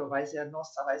Janeiro, vai ser,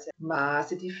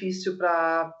 mas é difícil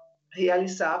para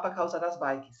realizar por causa das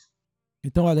bikes.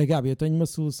 Então, olha, Gabi, eu tenho uma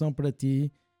solução para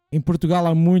ti. Em Portugal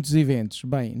há muitos eventos.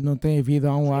 Bem, não tem havido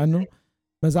há um ano,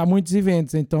 mas há muitos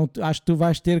eventos. Então, acho que tu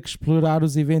vais ter que explorar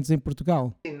os eventos em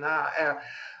Portugal. Sim,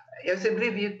 eu sempre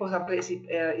vi, por exemplo, esse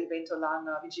evento lá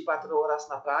na 24 horas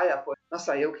na praia.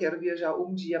 Nossa, eu quero viajar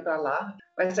um dia para lá.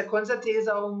 Vai ser com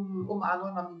certeza um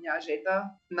ano na minha agenda.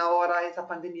 Na hora essa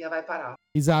pandemia vai parar.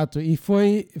 Exato, e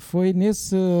foi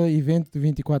nesse evento de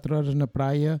 24 horas na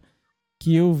praia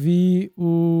que eu vi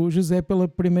o José pela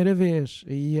primeira vez.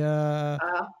 E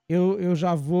eu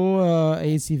já vou a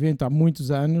esse evento há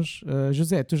muitos anos.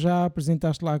 José, tu já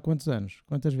apresentaste lá há quantos anos?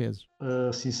 Quantas vezes?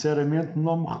 Sinceramente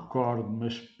não me recordo,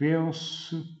 mas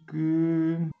penso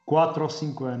que 4 ou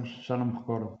 5 anos, já não me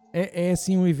recordo. É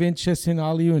assim um evento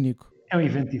excepcional e único. É um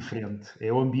evento diferente,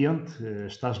 é o ambiente,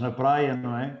 estás na praia,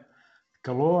 não é?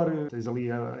 Calor, tens ali,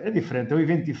 é diferente, é um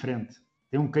evento diferente,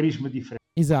 tem um carisma diferente.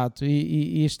 Exato,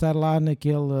 e estar lá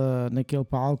naquele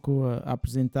palco a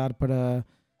apresentar para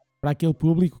aquele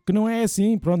público, que não é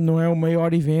assim, pronto, não é o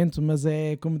maior evento, mas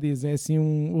é, como diz, é assim,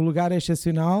 o lugar é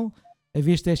excepcional, a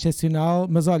vista é excepcional,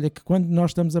 mas olha que quando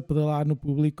nós estamos a pedalar no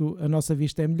público, a nossa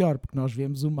vista é melhor, porque nós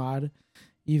vemos o mar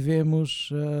e vemos,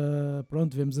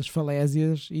 vemos as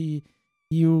falésias e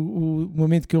o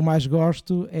momento que eu mais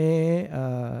gosto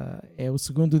é o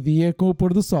segundo dia com o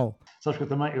pôr do sol. Sabes que eu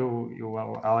também,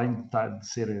 além de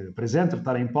ser apresentador,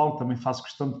 estar em palco, também faço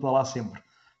questão de pedalar sempre.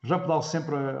 Já pedalo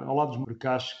sempre ao lado dos meus, porque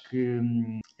acho que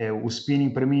o spinning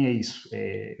para mim é isso,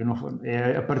 é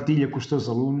a partilha com os teus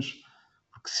alunos,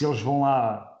 porque se eles vão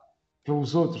lá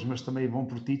pelos outros, mas também vão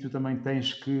por ti, tu também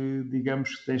tens que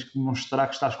demonstrar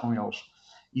que estás com eles.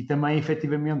 E também,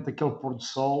 efetivamente, aquele pôr do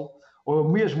sol, ou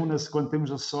mesmo quando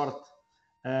temos a sorte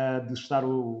de estar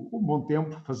um bom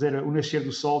tempo, fazer o nascer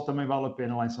do sol também vale a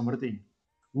pena lá em São Martinho.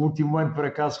 O último ano, por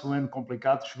acaso, foi um ano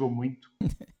complicado, choveu muito.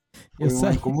 Foi um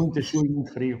ano com muita chuva e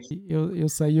muito frio. Eu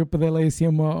sei, eu pedalei assim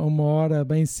uma hora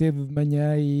bem cedo de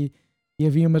manhã e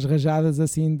havia umas rajadas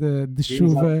assim de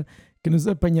chuva. Exato. Que nos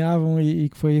apanhavam e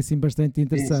que foi assim bastante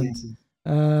interessante. Sim.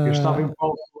 Eu estava em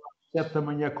Paulo às 7 da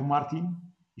manhã com o Martim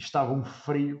e estava um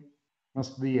frio, não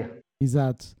se podia.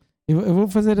 Exato. Eu vou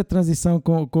fazer a transição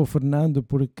com o Fernando,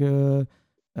 porque,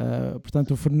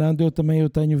 portanto, o Fernando eu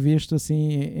tenho visto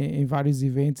assim em vários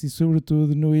eventos e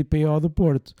sobretudo no IPO do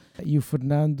Porto. E o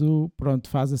Fernando, pronto,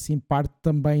 faz assim parte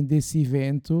também desse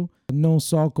evento, não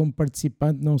só como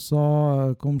participante, não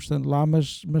só como estando lá,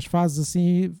 mas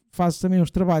faz também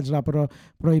uns trabalhos lá para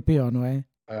o IPO, não é?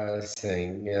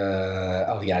 Sim.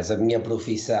 Aliás, a minha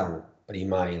profissão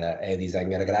primeira é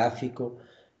designer gráfico.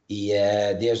 E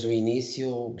desde o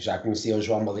início já conhecia o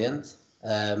João Valente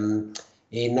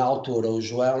e na altura o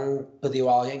João pediu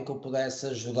a alguém que o pudesse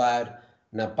ajudar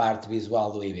na parte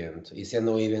visual do evento. E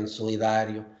sendo um evento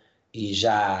solidário, porque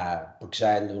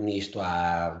já ando nisto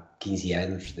há 15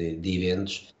 anos de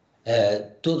eventos,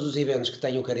 todos os eventos que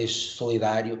têm o cariz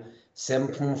solidário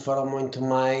sempre me foram muito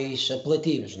mais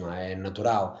apelativos, não é? É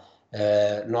natural.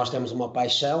 Nós temos uma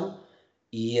paixão.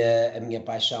 E a minha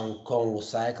paixão com o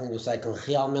cycling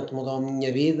realmente mudou a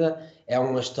minha vida, é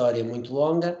uma história muito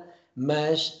longa,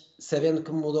 mas sabendo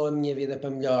que mudou a minha vida para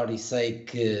melhor e sei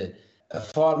que a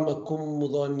forma como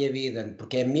mudou a minha vida,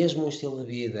 porque é mesmo um estilo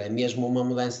de vida, é mesmo uma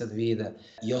mudança de vida,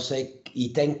 e eu sei e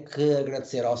tenho que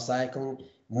agradecer ao cycling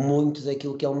muito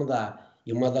daquilo que ele me dá,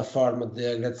 e uma da forma de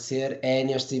agradecer é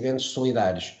nestes eventos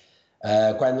solidários.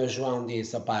 Quando o João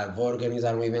disse, vou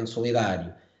organizar um evento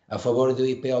solidário, a favor do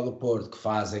IPO do Porto, que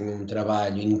fazem um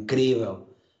trabalho incrível,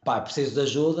 preciso de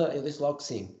ajuda, eu disse logo que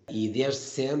sim. E desde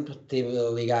sempre estive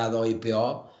ligado ao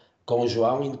IPO com o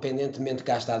João, independentemente de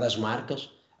cá estar das marcas,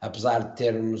 apesar de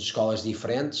termos escolas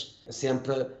diferentes,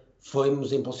 sempre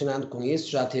fomos impulsionando com isso.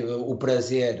 Já tive o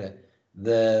prazer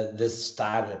de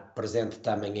estar presente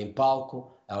também em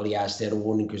palco, aliás, ser o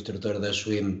único instrutor da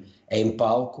Schwinn em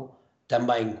palco.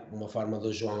 Também uma forma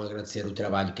do João agradecer o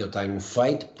trabalho que eu tenho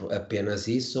feito, apenas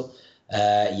isso,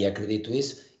 e acredito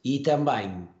isso. E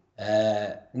também,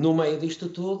 no meio disto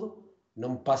tudo,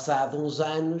 Não passado uns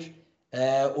anos,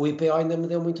 o IPO ainda me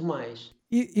deu muito mais.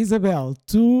 Isabel,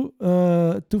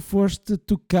 tu foste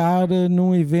tocar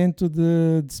num evento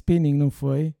de spinning, não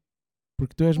foi?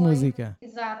 Porque tu és música.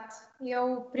 Exato.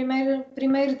 Eu,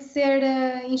 primeiro de ser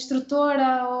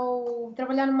instrutora ou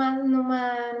trabalhar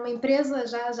numa empresa,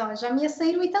 já me ia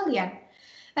sair o italiano.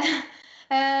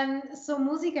 Sou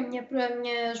música,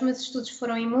 os meus estudos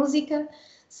foram em música,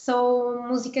 sou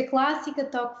música clássica,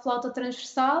 toco flauta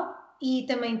transversal e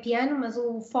também piano, mas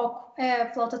o foco é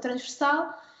a flauta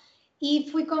transversal. E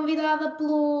fui convidada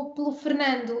pelo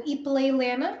Fernando e pela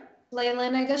Helena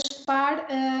Gaspar,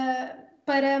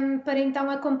 para então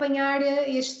acompanhar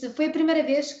foi a primeira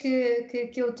vez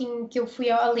que eu fui,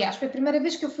 aliás, foi a primeira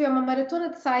vez que eu fui a uma maratona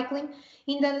de cycling.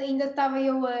 Ainda estava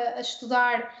eu a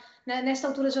estudar, nesta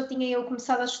altura já tinha eu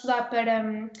começado a estudar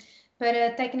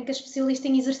para técnica especialista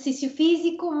em exercício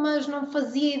físico, mas não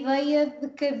fazia ideia de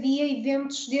que havia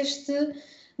eventos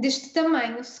deste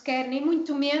tamanho sequer, nem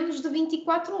muito menos de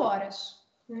 24 horas,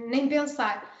 nem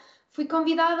pensar. Fui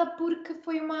convidada porque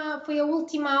foi a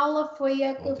última aula, foi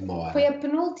a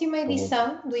penúltima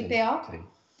edição do IPO, sim.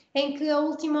 Em que a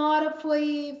última hora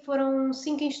foram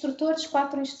 5 instrutores,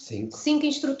 5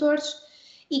 instrutores,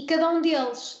 e cada um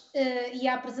deles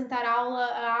ia apresentar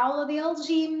a aula deles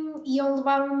e iam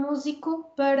levar um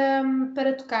músico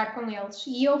para tocar com eles.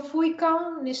 E eu fui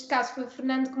neste caso foi o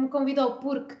Fernando que me convidou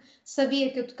porque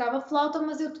sabia que eu tocava flauta,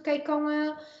 mas eu toquei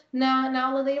na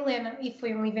aula da Helena e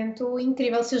foi um evento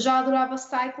incrível. Se eu já adorava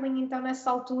cycling, então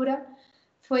nessa altura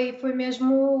foi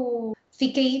mesmo...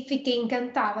 Fiquei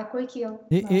encantada com aquilo.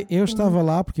 Eu estava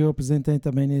lá porque eu apresentei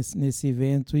também nesse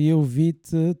evento e eu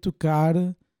vi-te tocar,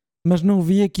 mas não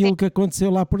vi aquilo que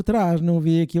aconteceu lá por trás, não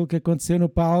vi aquilo que aconteceu no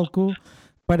palco.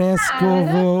 Parece que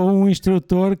houve um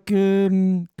instrutor que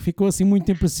ficou assim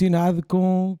muito impressionado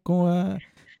com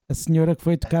a senhora que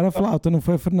foi tocar a flauta, não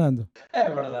foi, Fernando? É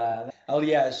verdade.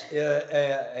 Aliás,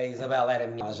 a Isabel era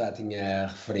minha, ela já tinha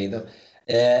referido.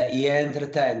 E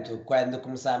entretanto, quando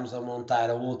começámos a montar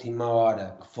a última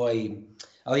hora, que foi...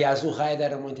 Aliás, o raid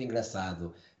era muito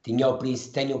engraçado. Tem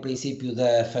o princípio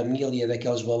da família,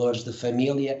 daqueles valores de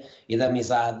família e de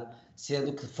amizade,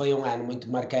 sendo que foi um ano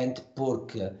muito marcante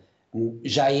porque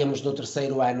já íamos no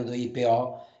 3º ano do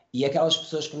IPO e aquelas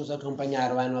pessoas que nos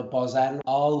acompanharam ano após ano,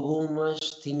 algumas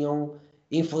tinham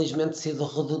infelizmente sido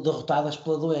derrotadas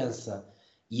pela doença.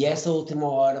 E essa última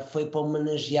hora foi para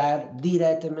homenagear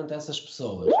diretamente essas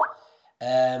pessoas.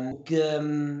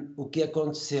 O que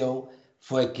aconteceu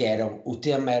foi que o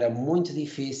tema era muito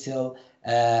difícil,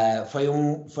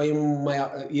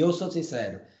 eu sou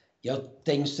sincero, eu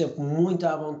tenho sempre muito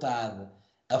à vontade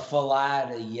a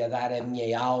falar e a dar a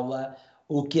minha aula.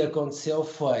 O que aconteceu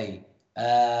foi,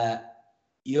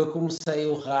 eu comecei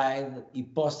o raid e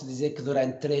posso dizer que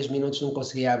durante 3 minutos não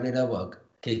conseguia abrir a boca,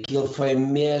 que aquilo foi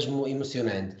mesmo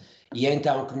emocionante. E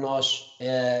então que nós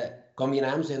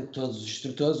combinámos entre todos os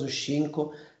instrutores, os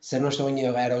 5, se não estou em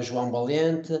erro, era o João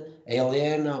Valente, a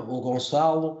Helena, o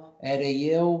Gonçalo, era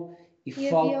eu e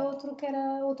havia outro que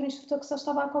era outro instrutor que só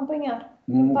estava a acompanhar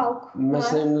no palco.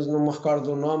 Mas não me recordo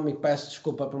do nome e peço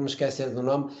desculpa por me esquecer do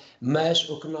nome, mas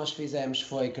o que nós fizemos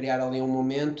foi criar ali um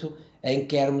momento em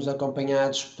que éramos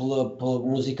acompanhados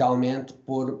musicalmente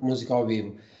por música ao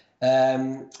vivo.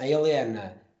 A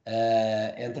Helena,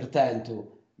 entretanto,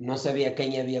 não sabia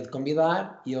quem havia de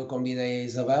convidar e eu convidei a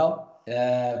Isabel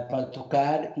para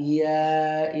tocar e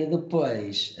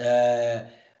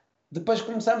depois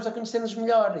começámos a conhecer-nos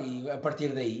melhor e a partir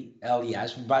daí,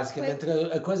 aliás, basicamente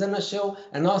a coisa nasceu,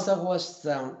 a nossa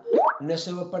relação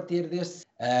nasceu a partir desse.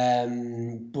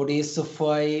 Por isso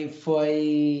foi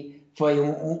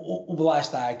lá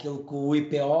está, aquilo que o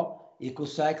IPO e que o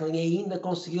cycling ainda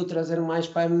conseguiu trazer mais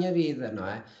para a minha vida, não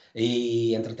é?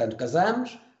 E entretanto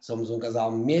casamos, somos um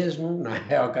casal mesmo, não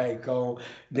é? Ok,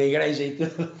 da igreja e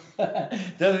tudo,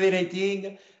 tudo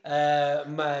direitinho.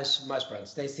 Mas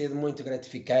pronto, tem sido muito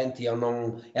gratificante e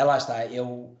lá está,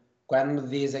 quando me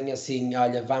dizem assim,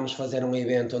 olha, vamos fazer um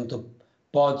evento onde tu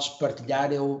podes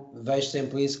partilhar, eu vejo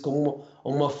sempre isso como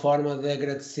uma forma de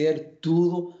agradecer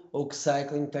tudo o que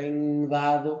cycling tem me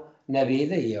dado na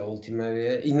vida e a última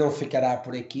vez, e não ficará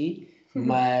por aqui,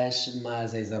 mas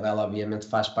a Isabela obviamente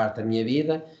faz parte da minha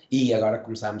vida e agora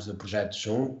começámos o projeto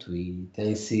junto e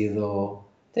tem sido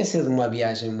uma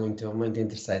viagem muito, muito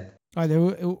interessante. Olha,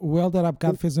 o Helder há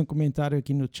bocado fez um comentário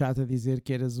aqui no chat a dizer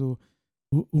que eras o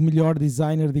melhor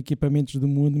designer de equipamentos do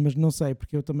mundo, mas não sei,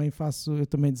 porque eu também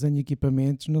desenho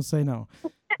equipamentos, não sei não.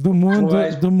 Do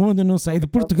mundo não sei, de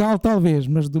Portugal talvez,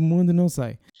 mas do mundo não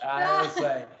sei. Eu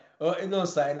sei. Não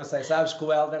sei. Sabes que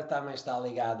o Helder também está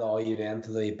ligado ao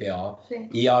evento do IPO. Sim.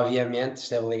 E obviamente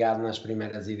esteve ligado nas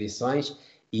primeiras edições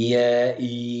e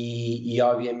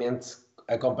obviamente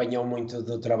acompanhou muito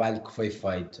do trabalho que foi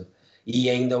feito. E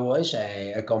ainda hoje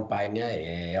acompanha,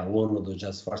 é aluno do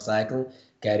Just for Cycling,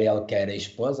 quer ele, quer a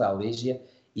esposa, a Lígia,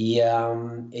 e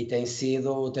tem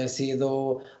sido,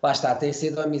 lá está, tem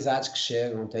sido amizades que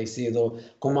chegam, tem sido,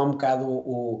 como há um bocado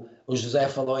o José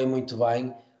falou aí muito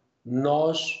bem,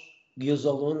 nós e os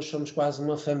alunos somos quase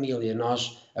uma família,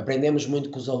 nós aprendemos muito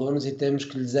com os alunos e temos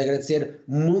que lhes agradecer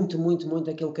muito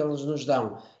aquilo que eles nos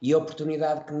dão, e a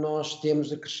oportunidade que nós temos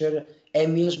de crescer é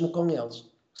mesmo com eles.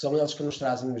 São eles que nos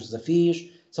trazem os desafios,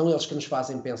 são eles que nos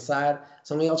fazem pensar,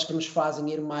 são eles que nos fazem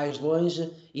ir mais longe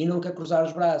e nunca cruzar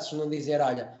os braços, não dizer,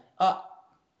 olha,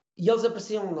 e eles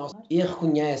apreciam o nosso e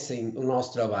reconhecem o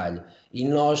nosso trabalho. E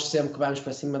nós, sempre que vamos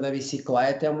para cima da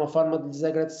bicicleta, é uma forma de lhes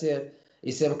agradecer.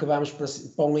 E sempre que vamos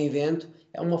para um evento,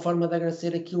 é uma forma de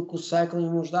agradecer aquilo que o cycling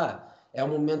nos dá. É um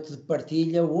momento de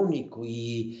partilha único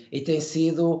e tem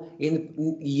sido,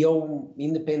 e eu,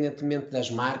 independentemente das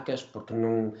marcas, porque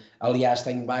não, aliás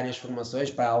tenho várias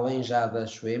formações para além já da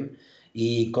Schwinn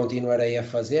e continuarei a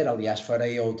fazer, aliás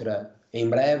farei outra em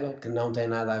breve, que não tem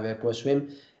nada a ver com a Schwinn.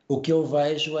 O que eu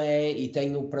vejo e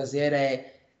tenho o prazer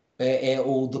é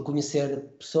o de conhecer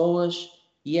pessoas,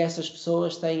 e essas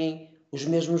pessoas têm os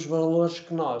mesmos valores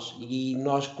que nós, e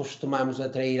nós costumamos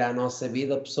atrair à nossa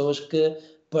vida pessoas que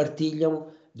partilham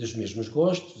dos mesmos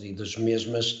gostos e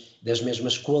das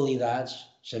mesmas qualidades,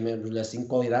 chamemos-lhe assim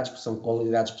qualidades, porque são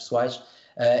qualidades pessoais,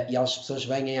 e as pessoas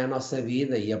vêm à nossa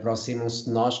vida e aproximam-se de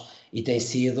nós, e tem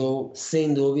sido,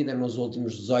 sem dúvida, nos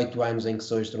últimos 18 anos em que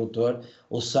sou instrutor,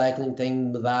 o cycling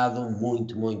tem-me dado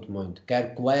muito,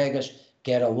 quer colegas,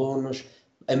 quer alunos,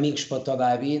 amigos para toda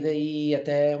a vida e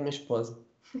até uma esposa,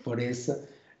 por isso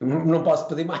não posso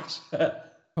pedir mais.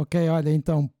 Ok, olha,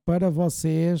 então para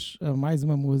vocês mais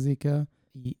uma música,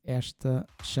 e esta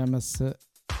chama-se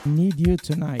Need You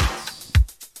Tonight.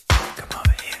 Come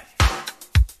over here.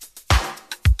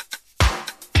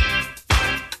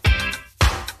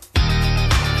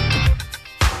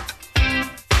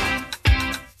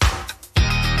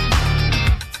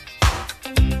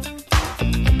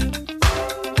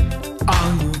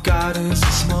 All you got is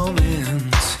this moment.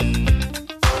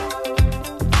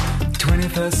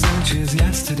 21st century's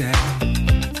yesterday.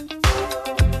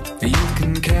 You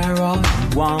can care all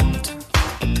you want.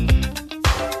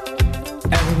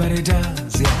 Everybody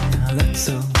does, yeah, that's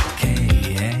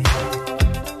okay.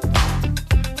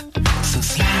 So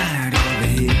slide over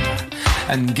here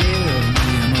and give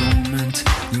me a moment.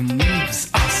 Your moves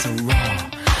are so raw.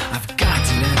 I've got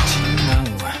to let you know.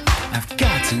 I've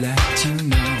got to let you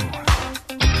know.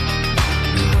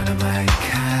 You're one of my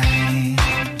kind.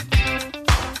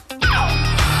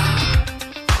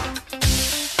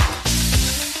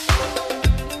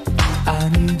 I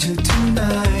need you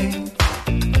tonight,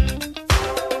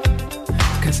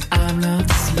 'cause I'm not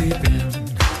sleeping.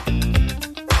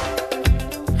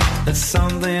 There's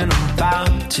something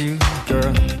about you,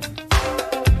 girl,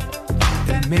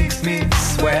 that makes me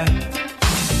sweat.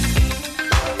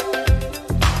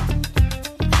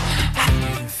 How do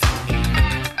you feel?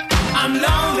 I'm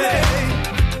lonely.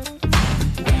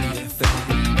 What do you think?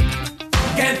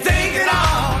 Can't think at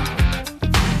all.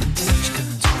 What you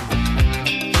gonna do?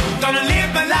 Gonna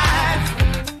live my life.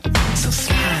 So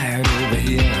slide over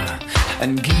here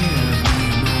and give me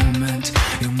a moment.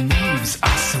 Your moves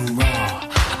are so raw.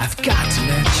 I've got to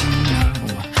let you know.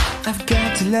 I've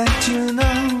got to let you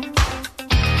know.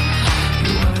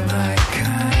 You are my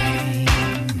kind.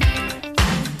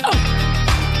 Oh.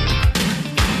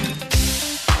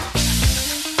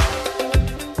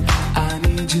 I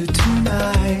need you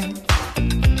tonight,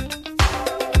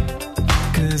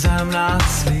 'cause I'm not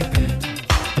sleeping.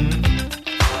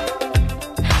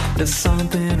 There's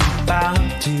something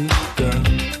about you, girl,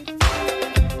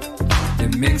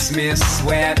 that makes me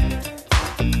sweat.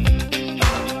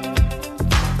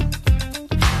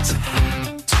 So how do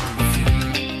you feel?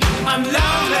 I'm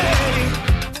lonely.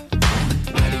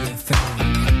 What do you think?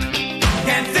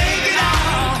 Can't think at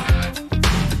all.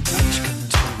 What you gonna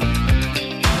do?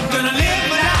 Gonna live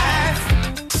my life.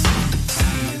 How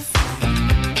do you feel?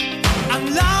 I'm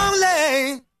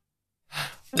lonely.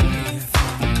 What do you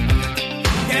think?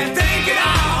 Can't think at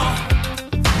all.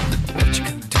 What you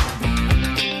gonna do?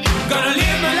 Gonna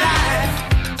live my life.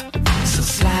 So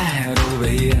slide over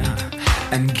here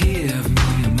and give me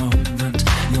a moment.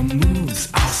 Your moves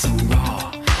are so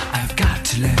raw. I've got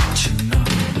to let you know.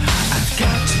 I've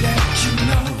got to let you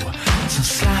know. So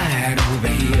slide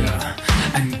over here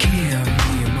and give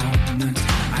me a moment.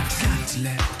 I've got to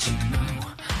let you know.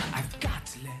 I've got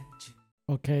to let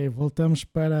Ok, voltamos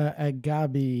para a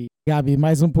Gabi. Gabi,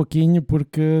 mais um pouquinho,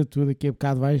 porque tu daqui a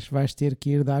bocado vais ter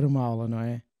que ir dar uma aula, não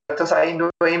é? Estou saindo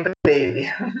em breve.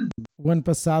 O ano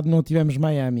passado não tivemos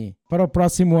Miami. Para o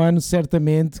próximo ano,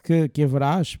 certamente que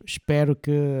haverá. Espero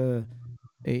que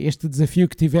este desafio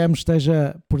que tivemos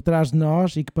esteja por trás de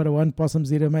nós e que para o ano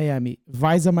possamos ir a Miami.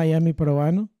 Vais a Miami para o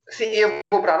ano? Sim, eu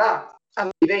vou para lá.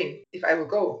 Ano que vem, if I will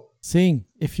go. Sim,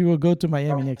 if you will go to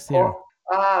Miami next year.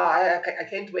 I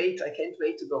can't wait. I can't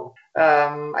wait to go.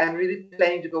 I'm really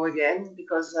planning to go again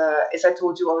because, as I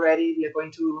told you already, we are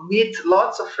going to meet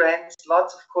lots of friends,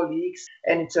 lots of colleagues,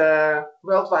 and it's a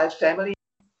worldwide family.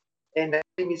 And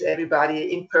I miss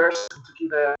everybody in person to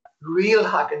give a real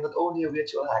hug and not only a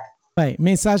virtual hug. Bem,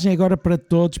 mensagem agora para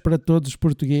todos os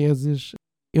portugueses.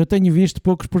 Eu tenho visto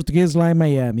poucos portugueses lá em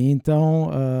Miami,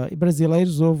 então, e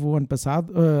brasileiros houve o ano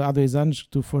passado, há 2 anos que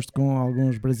tu foste com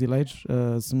alguns brasileiros,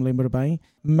 se me lembro bem,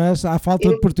 mas há falta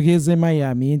de portugueses em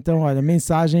Miami, então, olha,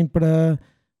 mensagem para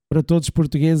todos os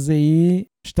portugueses aí,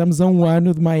 estamos a 1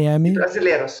 ano de Miami.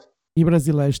 E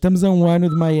brasileiros, estamos a 1 ano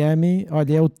de Miami,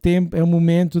 olha, é o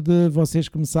momento de vocês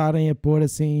começarem a pôr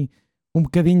assim um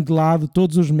bocadinho de lado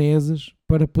todos os meses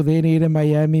para poderem ir a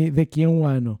Miami daqui a 1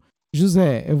 ano.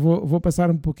 José, eu vou passar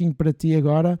um pouquinho para ti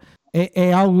agora.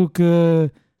 É algo que,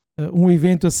 um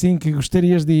evento assim que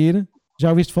gostarias de ir? Já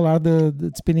ouviste falar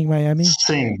de Spinning Miami?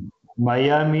 Sim,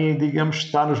 Miami, digamos,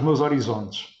 está nos meus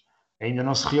horizontes. Ainda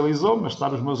não se realizou, mas está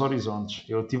nos meus horizontes.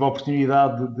 Eu tive a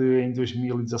oportunidade de, em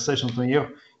 2016, não estou em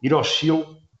erro, ir ao Chile,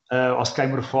 ao Sky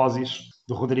Morphosis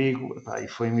do Rodrigo, e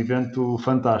foi um evento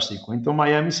fantástico. Então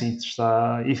Miami, sim,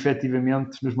 está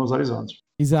efetivamente nos meus horizontes.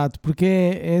 Exato, porque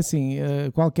é assim,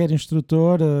 qualquer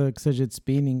instrutor, que seja de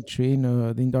spinning, de twin,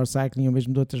 de indoor cycling ou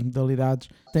mesmo de outras modalidades,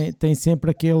 tem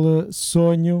sempre aquele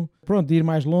sonho, pronto, de ir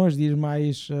mais longe, de ir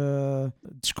mais,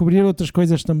 descobrir outras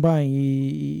coisas também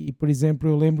e, por exemplo,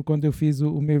 eu lembro quando eu fiz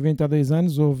o meu evento há 2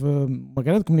 anos, houve uma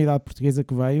grande comunidade portuguesa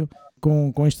que veio,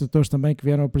 com instrutores também que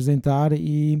vieram apresentar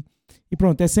e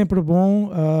pronto, é sempre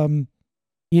bom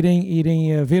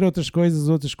irem a ver outras coisas,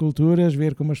 outras culturas,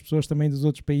 ver como as pessoas também dos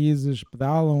outros países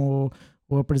pedalam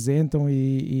ou apresentam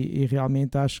e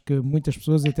realmente acho que muitas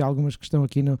pessoas, até algumas que estão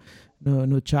aqui no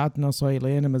chat, não só a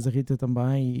Helena, mas a Rita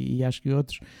também e acho que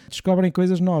outros, descobrem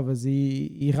coisas novas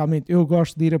e realmente eu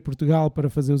gosto de ir a Portugal para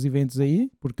fazer os eventos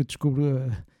aí, porque descubro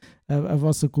a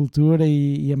vossa cultura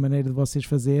e a maneira de vocês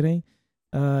fazerem.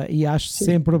 E acho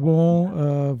sempre bom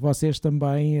vocês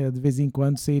também de vez em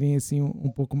quando saírem assim um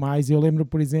pouco mais. Eu lembro,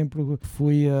 por exemplo,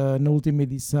 fui na última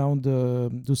edição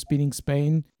do Spinning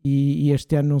Spain e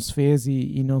este ano não se fez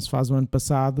e não se faz o ano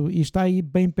passado e está aí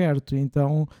bem perto,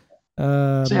 então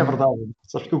sim, é verdade.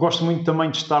 Sabes que eu gosto muito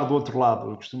também de estar do outro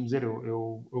lado. Eu costumo dizer,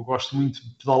 eu gosto muito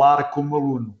de pedalar como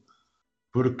aluno,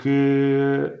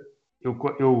 porque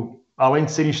eu além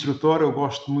de ser instrutor, eu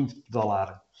gosto muito de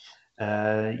pedalar.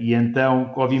 E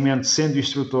então, obviamente, sendo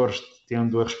instrutor,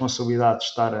 tendo a responsabilidade de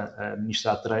estar a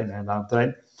administrar treino, a dar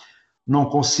treino, não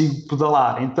consigo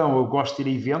pedalar. Então, eu gosto de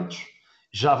ir a eventos.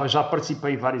 Já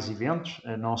participei em vários eventos,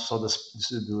 não só da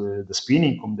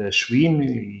Spinning, como da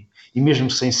Schwinn, e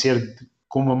mesmo sem ser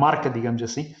com uma marca, digamos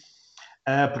assim,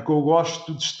 porque eu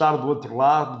gosto de estar do outro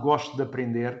lado, gosto de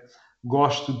aprender,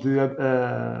 gosto de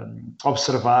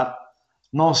observar,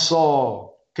 não só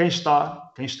quem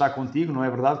está contigo, não é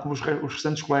verdade, como os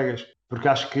restantes colegas, porque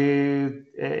acho que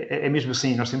é mesmo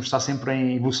assim, nós temos de estar sempre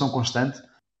em evolução constante,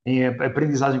 em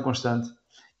aprendizagem constante,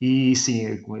 e sim,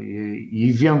 e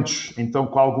eventos, então,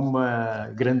 com alguma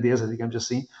grandeza, digamos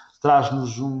assim,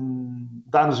 dá-nos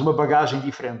uma bagagem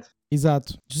diferente.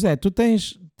 Exato. José, tu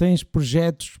tens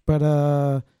projetos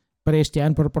para este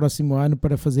ano, para o próximo ano,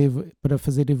 para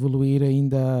fazer evoluir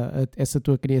ainda essa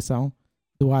tua criação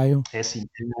do IO? É assim,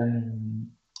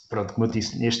 pronto, como eu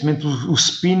disse, neste momento o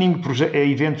spinning,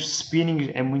 eventos de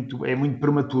spinning é muito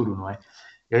prematuro, não é?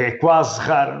 É quase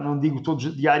raro, não digo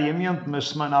todos diariamente, mas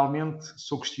semanalmente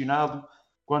sou questionado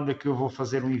quando é que eu vou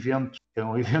fazer um evento,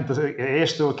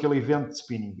 este ou aquele evento de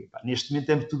spinning. Neste momento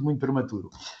é tudo muito prematuro.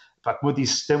 Como eu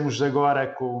disse, estamos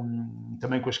agora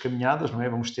também com as caminhadas, não é?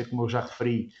 Vamos ter, como eu já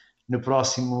referi, no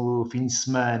próximo fim de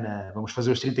semana, vamos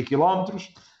fazer os 30 km.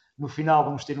 No final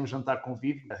vamos ter um jantar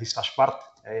convívio, isso faz parte,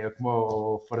 como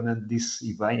o Fernando disse,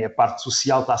 e bem, a parte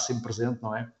social está sempre presente,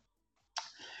 não é?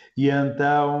 E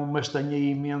então, mas tenho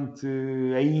aí em mente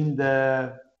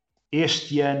ainda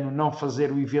este ano não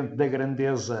fazer o evento da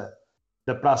grandeza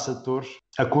da Praça de Torres.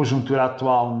 A conjuntura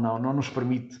atual não nos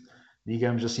permite,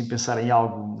 digamos assim, pensar em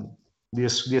algo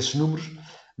desses números,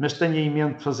 mas tenho em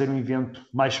mente fazer um evento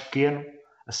mais pequeno,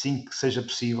 assim que seja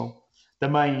possível.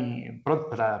 Também, pronto,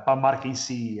 para a marca em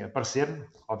si aparecer,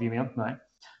 obviamente, não é?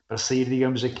 para sair,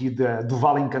 digamos, aqui do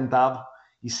Vale Encantado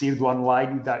e sair do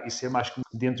online e ser mais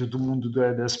dentro do mundo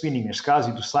da spinning, neste caso,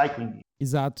 e do cycling.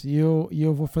 Exato, e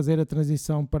eu vou fazer a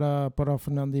transição para o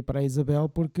Fernando e para a Isabel,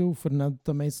 porque o Fernando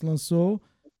também se lançou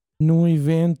num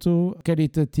evento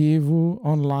caritativo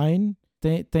online.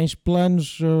 Tens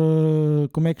planos,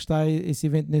 como é que está esse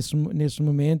evento nesse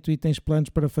momento, e tens planos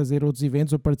para fazer outros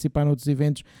eventos ou participar em outros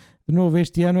eventos? De novo,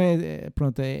 este ano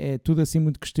é tudo assim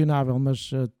muito questionável,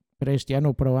 mas para este ano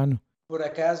ou para o ano? Por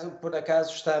acaso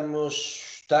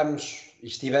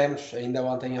estivemos ainda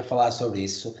ontem a falar sobre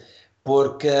isso,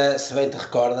 porque se bem te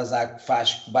recordas,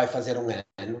 vai fazer um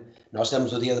ano, nós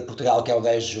temos o Dia de Portugal, que é o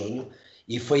 10 de junho,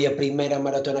 e foi a primeira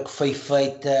maratona que foi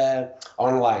feita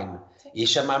online, e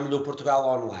chamámos-lhe o Portugal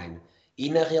Online.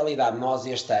 E na realidade nós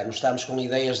este ano estamos com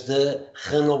ideias de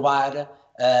renovar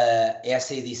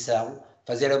essa edição,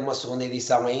 fazer uma segunda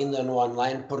edição ainda no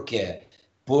online. Porquê?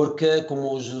 Porque,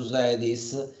 como o José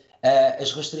disse,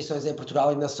 as restrições em Portugal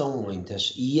ainda são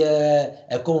muitas, e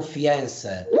a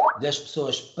confiança das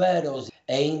pessoas para os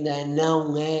ainda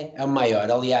não é a maior.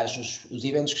 Aliás, os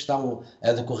eventos que estão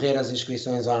a decorrer, as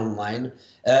inscrições online,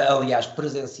 aliás,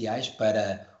 presenciais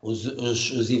para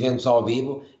os eventos ao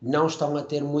vivo, não estão a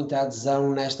ter muita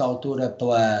adesão nesta altura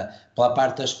pela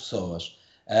parte das pessoas.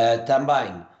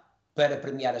 Também, para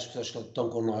premiar as pessoas que estão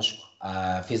connosco,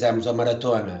 fizemos a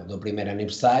maratona do primeiro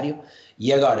aniversário,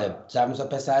 e agora estamos a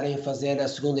pensar em fazer a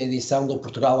segunda edição do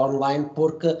Portugal Online,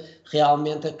 porque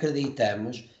realmente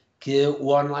acreditamos que o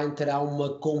online terá uma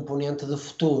componente de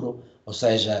futuro, ou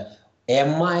seja, é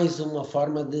mais uma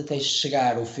forma de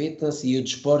chegar o fitness e o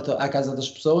desporto à casa das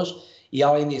pessoas. E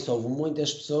além disso, houve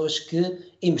muitas pessoas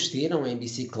que investiram em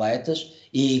bicicletas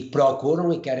e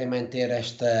procuram e querem manter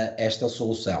esta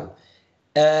solução.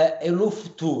 No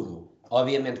futuro,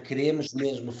 obviamente, queremos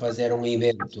mesmo fazer um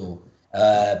evento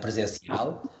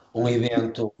presencial, um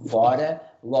evento fora,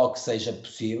 logo que seja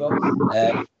possível,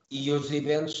 e os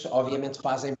eventos, obviamente,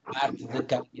 fazem parte de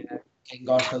quem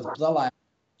gosta de pedalar.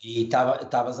 E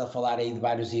estavas a falar aí de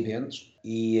vários eventos,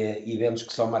 e eventos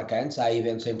que são marcantes. Há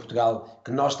eventos em Portugal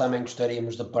que nós também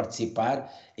gostaríamos de participar,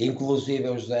 inclusive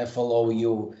o José falou,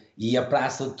 e a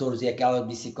Praça de Touros e aquela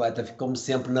bicicleta ficou-me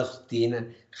sempre na rotina.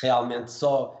 Realmente,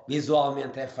 só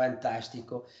visualmente é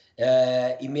fantástico,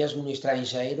 e mesmo no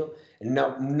estrangeiro,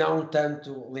 não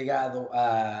tanto ligado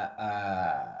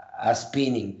à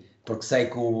spinning, porque sei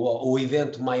que o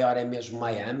evento maior é mesmo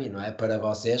Miami, não é? Para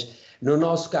vocês. No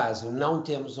nosso caso,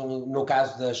 no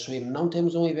caso da Swim, não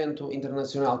temos um evento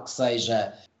internacional que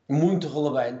seja muito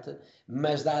relevante,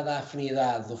 mas dada a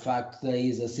afinidade do facto da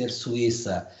Isa ser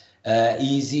suíça,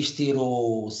 e existir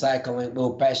o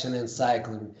Passion and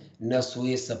Cycling na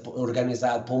Suíça,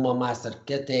 organizado por uma Master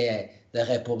que até é da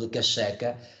República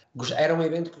Checa, era um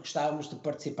evento que gostávamos de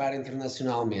participar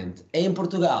internacionalmente. Em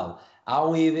Portugal, há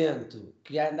um evento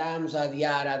que andámos a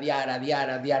adiar,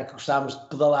 que gostávamos de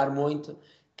pedalar muito,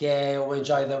 que é o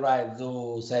Enjoy the Ride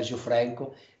do Sérgio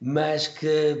Franco, mas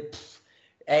que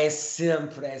é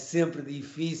sempre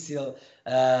difícil.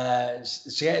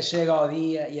 Chega ao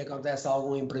dia e acontece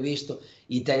algum imprevisto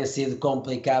e tem sido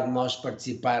complicado nós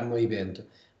participar no evento.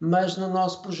 Mas no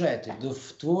nosso projeto do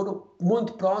futuro,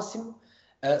 muito próximo,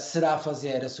 será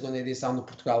fazer a segunda edição do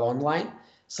Portugal Online,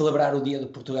 celebrar o Dia de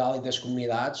Portugal e das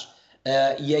comunidades,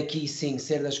 e aqui sim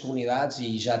ser das comunidades,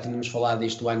 e já tínhamos falado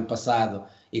disto o ano passado,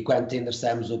 e quando te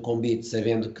endereçamos o convite,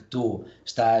 sabendo que tu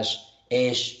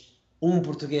és um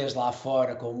português lá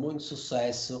fora com muito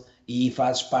sucesso e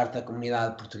fazes parte da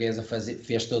comunidade portuguesa,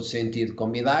 fez todo sentido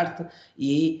convidar-te,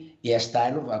 e este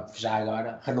ano, já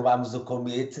agora, renovámos o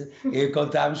convite e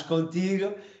contámos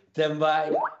contigo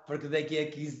também, porque daqui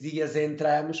a 15 dias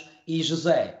entramos. E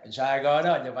José, já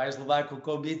agora, olha, vais levar com o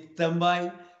convite também,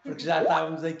 porque já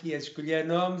estávamos aqui a escolher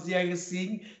nomes e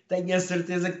assim tenho a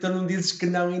certeza que tu não dizes que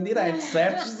não em direto,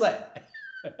 certo, José?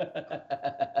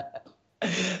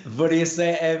 Por isso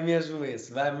é mesmo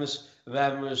isso. Vamos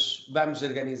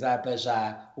organizar para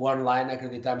já o online.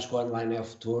 Acreditamos que o online é o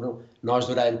futuro. Nós,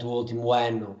 durante o último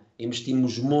ano,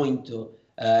 investimos muito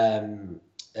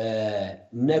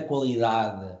na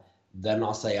qualidade da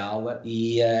nossa aula,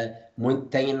 e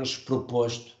têm-nos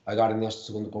proposto, agora neste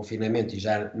segundo confinamento e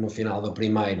já no final do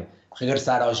primeiro,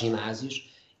 regressar aos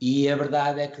ginásios. E a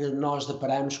verdade é que nós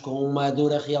deparamos com uma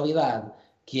dura realidade,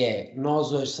 que é,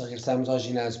 nós hoje, se regressamos ao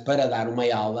ginásio para dar uma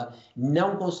aula,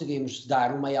 não conseguimos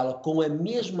dar uma aula com a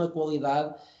mesma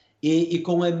qualidade e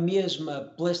com a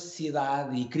mesma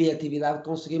plasticidade e criatividade que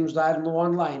conseguimos dar no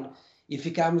online. E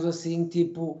ficamos assim,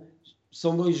 tipo,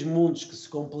 são dois mundos que se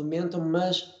complementam,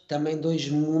 mas também dois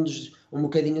mundos um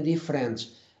bocadinho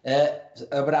diferentes.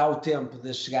 Haverá o tempo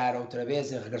de chegar outra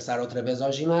vez e regressar outra vez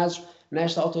aos ginásios,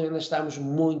 Nesta altura ainda estamos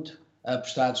muito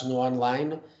apostados no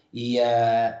online e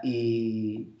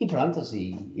pronto,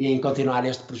 e em continuar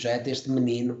este projeto, este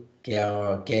menino, que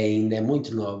ainda é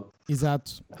muito novo.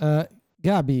 Exato.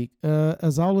 Gabi,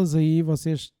 as aulas aí,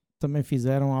 vocês também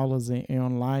fizeram aulas em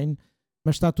online,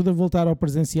 mas está tudo a voltar ao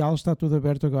presencial? Está tudo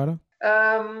aberto agora?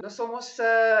 Nós somos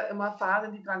uma fase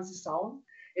de transição.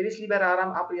 Eles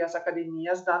liberaram abrir as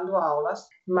academias dando aulas,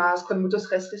 mas com muitas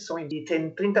restrições. E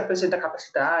tem 30% da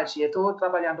capacidade. Eu estou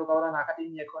trabalhando agora na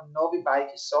academia com 9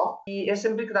 bikes só. E eu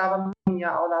sempre gravo minha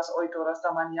aula às 8 horas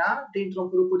da manhã, dentro de um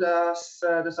grupo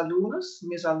dos alunos,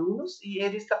 meus alunos, e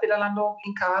eles estão pedalando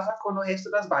em casa com o resto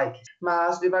das bikes.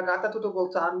 Mas devagar está tudo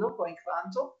voltando, por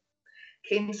enquanto.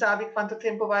 Quem sabe quanto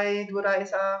tempo vai durar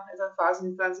essa fase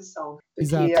de transição.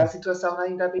 Porque Exato. a situação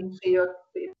ainda é bem feia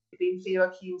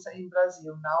aqui em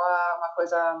Brasil. Não é uma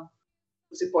coisa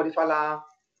que você pode falar,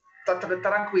 tá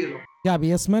tranquilo.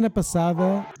 Gabi, a semana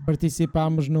passada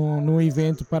participámos num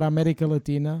evento para a América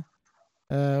Latina,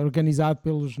 organizado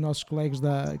pelos nossos colegas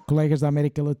da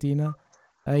América Latina,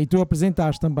 e tu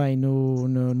apresentaste também no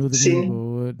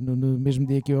domingo, no mesmo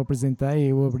dia que eu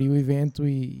apresentei. Eu abri o evento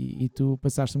e tu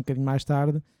passaste um bocadinho mais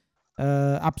tarde.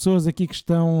 Há pessoas aqui que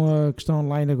estão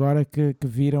online agora que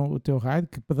viram o teu ride,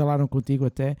 que pedalaram contigo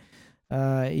até,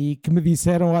 e que me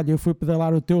disseram: olha, eu fui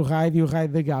pedalar o teu ride e o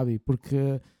ride da Gabi,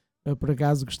 porque por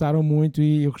acaso gostaram muito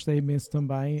e eu gostei imenso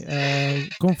também.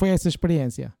 Como foi essa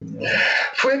experiência?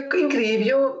 Foi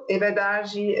incrível, é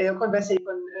verdade. Eu conversei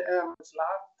com lá,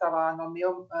 estava no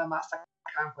meu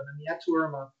mastercamp, na minha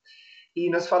turma, e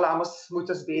nós falamos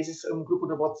muitas vezes um grupo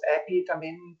do WhatsApp e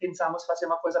também pensamos fazer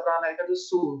uma coisa para a América do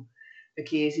Sul,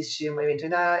 porque existe um evento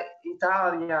na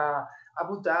Itália,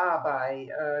 Abu Dhabi,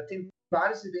 tem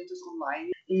vários eventos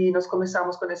online e nós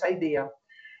começamos com essa ideia.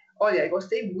 Olha, eu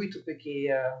gostei muito porque,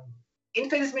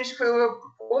 infelizmente, foi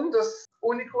um dos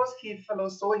únicos que falou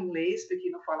só inglês, porque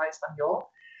não fala espanhol,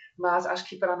 mas acho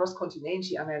que para nosso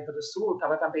continente, América do Sul,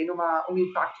 estava também um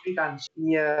impacto gigante.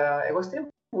 E eu gostei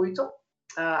muito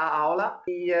a aula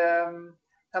e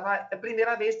estava a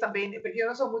primeira vez também, porque eu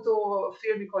não sou muito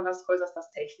firme com as coisas das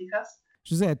técnicas.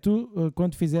 José, tu,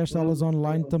 quando fizeste aulas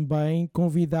online, também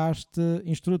convidaste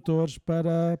instrutores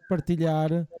para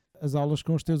partilhar as aulas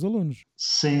com os teus alunos.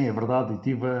 Sim, é verdade. E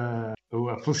tive a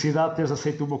felicidade de teres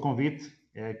aceito o meu convite.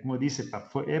 Como eu disse,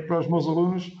 é para os meus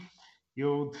alunos.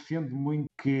 Eu defendo muito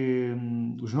que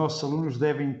os nossos alunos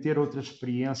devem ter outras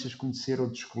experiências, conhecer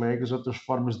outros colegas, outras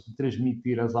formas de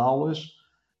transmitir as aulas.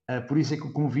 Por isso é que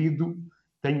o convido.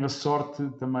 Tenho a sorte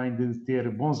também de ter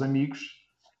bons amigos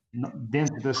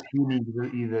dentro da Spinning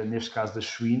e, neste caso, da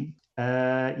Schwinn.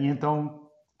 E então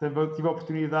tive a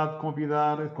oportunidade de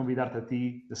convidar-te a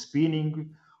ti da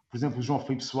Spinning, por exemplo, o João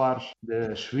Filipe Soares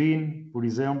da Schwinn, por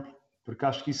exemplo, porque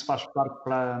acho que isso faz parte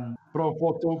para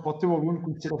o teu aluno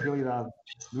conhecer a realidade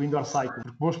do indoor cycling,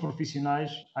 porque bons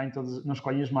profissionais há em todas, não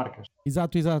escolhem as marcas.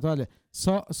 Exato. Olha,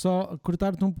 só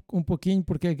cortar-te um pouquinho,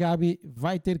 porque a Gabi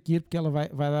vai ter que ir, porque ela vai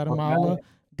dar uma aula.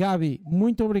 Gabi,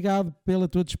 muito obrigado pela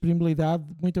tua disponibilidade,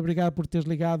 muito obrigado por teres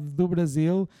ligado do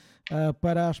Brasil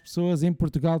para as pessoas em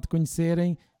Portugal te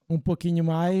conhecerem um pouquinho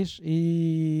mais,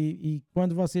 e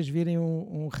quando vocês virem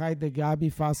um ride da Gabi,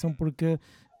 façam, porque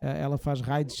ela faz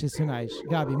rides excepcionais.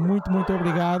 Gabi, muito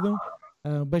obrigado,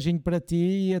 um beijinho para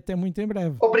ti e até muito em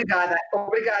breve. Obrigada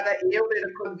eu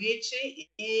pelo convite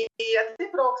e até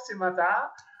a próxima,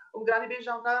 tá? Um grande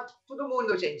beijão para todo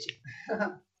mundo, gente.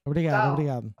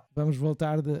 Obrigado. Vamos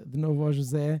voltar de novo ao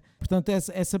José. Portanto,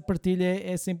 essa partilha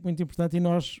é sempre muito importante, e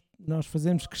nós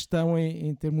fazemos questão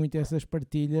em ter muito essas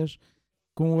partilhas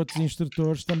com outros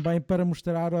instrutores também, para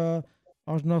mostrar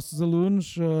aos nossos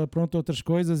alunos outras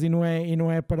coisas, e não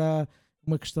é para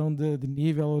uma questão de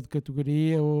nível ou de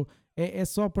categoria, é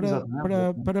só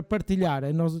para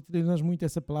partilhar. Nós utilizamos muito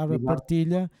essa palavra,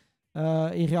 partilha,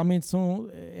 e realmente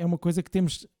é uma coisa que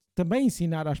temos também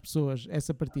ensinar às pessoas,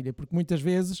 essa partilha, porque muitas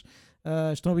vezes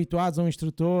estão habituados a um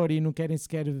instrutor e não querem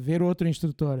sequer ver outro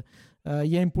instrutor,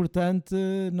 e é importante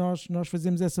nós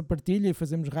fazermos essa partilha e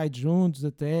fazemos rides juntos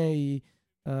até, e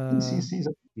Sim,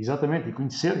 exatamente, e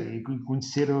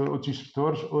conhecer outros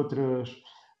instrutores,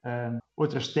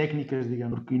 outras técnicas,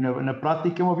 digamos, porque na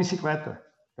prática é uma bicicleta,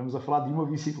 estamos a falar de uma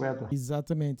bicicleta.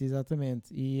 Exatamente,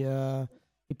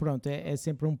 e pronto, é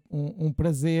sempre um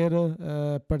prazer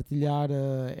partilhar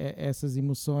essas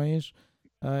emoções,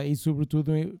 e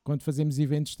sobretudo quando fazemos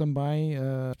eventos também.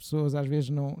 As pessoas às vezes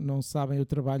não sabem o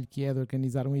trabalho que é de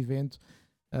organizar um evento,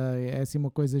 é assim uma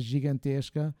coisa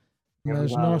gigantesca,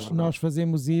 mas nós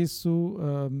fazemos isso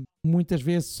muitas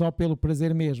vezes só pelo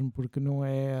prazer mesmo, porque não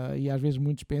é, e às vezes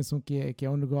muitos pensam que é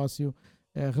um negócio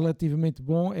relativamente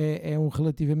bom, é um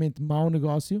relativamente mau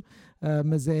negócio,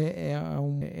 mas é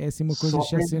assim uma coisa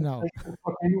excepcional.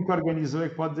 Só quem nunca organizou é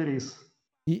que pode dizer isso.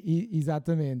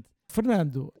 Exatamente.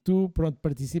 Fernando, tu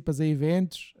participas a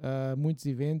eventos, muitos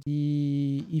eventos,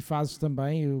 e fazes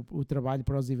também o trabalho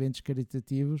para os eventos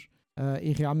caritativos,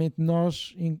 e realmente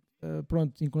nós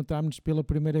encontramos-nos pela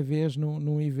primeira vez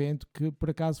num evento que por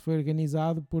acaso foi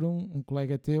organizado por um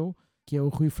colega teu, que é o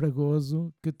Rui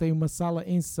Fragoso, que tem uma sala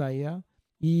em Ceia.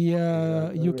 E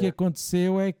o que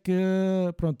aconteceu é que,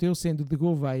 eu sendo de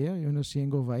Gouveia, eu nasci em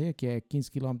Gouveia, que é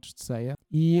 15 km de Ceia,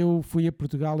 e eu fui a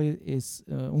Portugal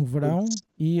um verão,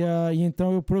 e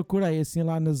então eu procurei assim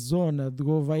lá na zona de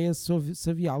Gouveia se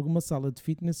havia alguma sala de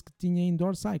fitness que tinha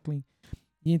indoor cycling.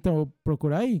 E então eu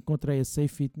procurei, encontrei a Safe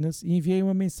Fitness e enviei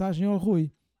uma mensagem ao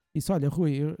Rui. Disse, olha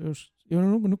Rui, eu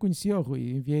não conhecia o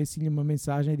Rui, enviei assim uma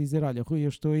mensagem a dizer, olha Rui, eu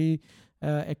estou aí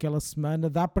aquela semana,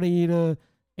 dá para ir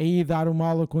aí dar uma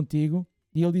aula contigo?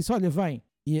 E ele disse, olha, vem.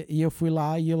 E eu fui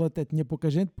lá e ele até tinha pouca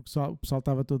gente, porque o pessoal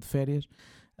estava todo de férias.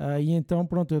 E então,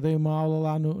 eu dei uma aula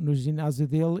lá no ginásio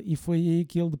dele e foi aí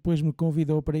que ele depois me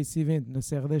convidou para esse evento na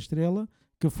Serra da Estrela,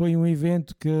 que foi um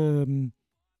evento que,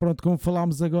 como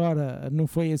falámos agora, não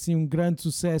foi assim um grande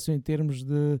sucesso em termos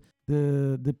de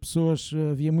pessoas.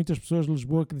 Havia muitas pessoas de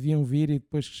Lisboa que deviam vir e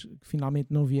depois que finalmente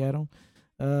não vieram.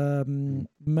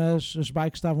 Mas as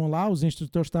bikes estavam lá, os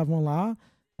instrutores estavam lá.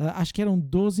 Acho que eram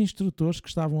 12 instrutores que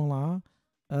estavam lá.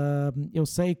 Eu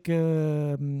sei que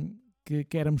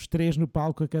éramos 3 no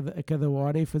palco a cada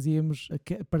hora e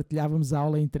partilhávamos a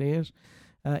aula em 3.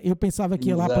 Eu pensava que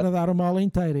ia lá para dar uma aula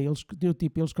inteira.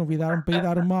 Eles convidaram-me para ir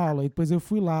dar uma aula e depois eu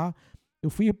fui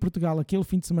a Portugal aquele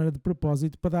fim de semana de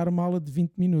propósito para dar uma aula de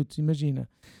 20 minutos, imagina.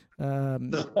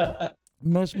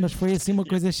 Mas foi assim uma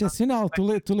coisa excepcional.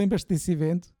 Tu lembras-te desse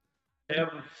evento? É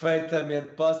perfeitamente.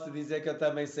 Posso-te dizer que eu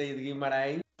também saí de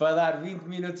Guimarães para dar 20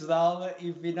 minutos de aula e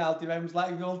no final estivemos lá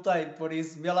e voltei. Por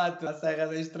isso, me lá à Serra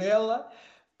da Estrela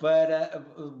para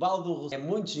Val do Rossio. É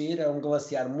muito giro, é um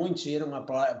glaciar muito giro, uma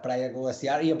praia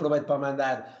glaciar. E aproveito para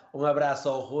mandar um abraço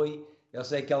ao Rui. Eu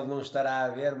sei que ele não estará a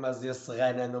ver, mas esse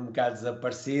serrano anda um bocado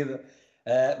desaparecido.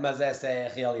 Mas essa é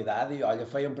a realidade e olha,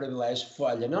 foi um privilégio.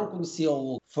 Olha, não conhecia o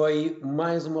Lugo, foi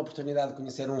mais uma oportunidade de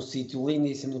conhecer um sítio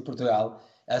lindíssimo de Portugal.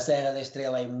 A Serra da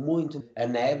Estrela é muito a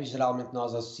neve, geralmente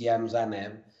nós associamos à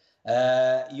neve,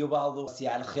 e o Val do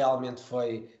Glaciar realmente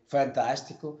foi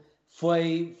fantástico.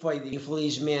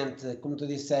 Infelizmente, como tu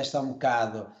disseste há um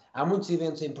bocado, há muitos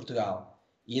eventos em Portugal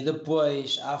e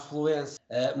depois a afluência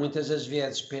muitas das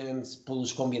vezes pende-se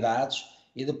pelos convidados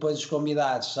e depois os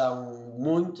convidados são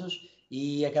muitos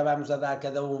e acabamos a dar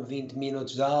cada um 20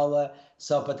 minutos de aula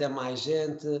só para ter mais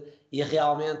gente e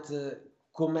realmente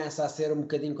começa a ser um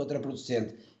bocadinho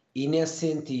contraproducente. E nesse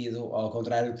sentido, ao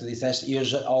contrário do que tu disseste, eu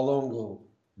já, ao longo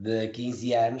de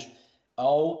 15 anos,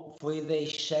 fui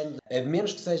deixando, a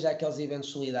menos que seja aqueles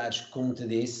eventos solidários, como te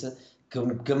disse,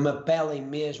 que me apelem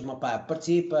mesmo,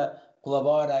 participa,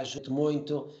 colabora, ajuda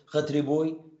muito,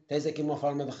 retribui, tens aqui uma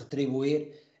forma de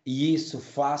retribuir e isso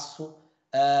faço.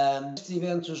 Estes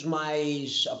eventos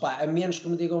mais, a menos que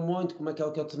me digam muito, como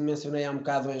aquele que eu te mencionei há um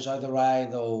bocado, o Enjoy the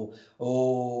Ride ou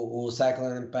o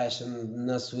Cycling and Passion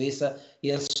na Suíça,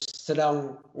 esses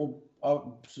serão um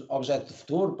objeto de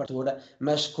futuro,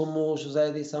 mas como o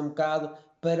José disse há um bocado,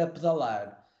 para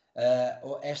pedalar.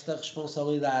 Esta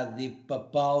responsabilidade de ir para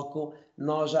palco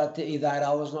e dar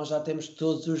aulas nós já temos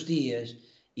todos os dias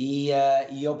e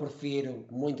eu prefiro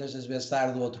muitas das vezes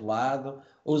estar do outro lado,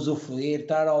 usufruir,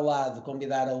 estar ao lado,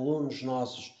 convidar alunos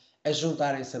nossos a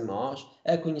juntarem-se a nós,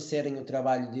 a conhecerem o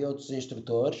trabalho de outros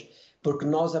instrutores, porque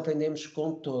nós aprendemos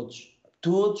com todos,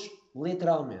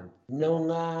 literalmente.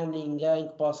 Não há ninguém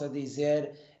que possa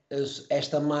dizer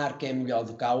esta marca é melhor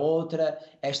do que a outra,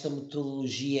 esta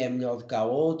metodologia é melhor do que a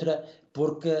outra,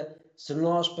 porque se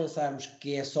nós pensarmos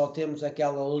que só temos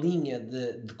aquela linha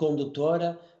de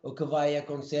condutora, o que vai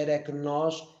acontecer é que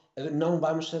nós não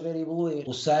vamos saber evoluir.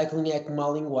 O cycling é como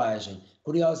a linguagem.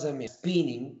 Curiosamente,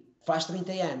 spinning faz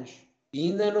 30 anos e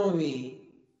ainda não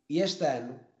vi, este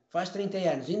ano faz 30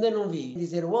 anos, ainda não vi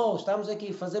dizer, estamos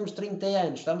aqui, fazemos 30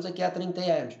 anos, estamos aqui há 30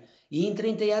 anos e em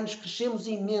 30 anos crescemos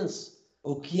imenso.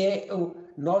 O que é,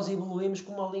 nós evoluímos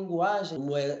como a linguagem,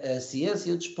 como a ciência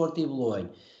e o desporto evoluem.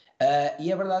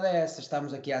 E a verdade é essa,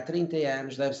 estamos aqui há 30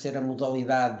 anos, deve ser a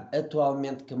modalidade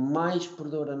atualmente que mais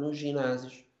perdura nos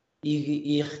ginásios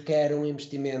e requer um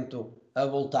investimento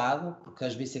avultado, porque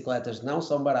as bicicletas não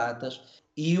são baratas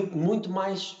e muito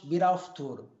mais virá ao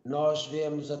futuro. Nós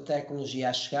vemos a tecnologia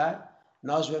a chegar,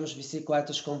 nós vemos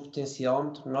bicicletas com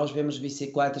potenciómetro, nós vemos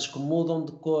bicicletas que mudam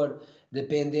de cor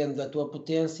dependendo da tua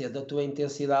potência, da tua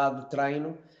intensidade de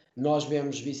treino. nós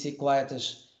vemos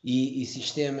bicicletas e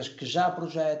sistemas que já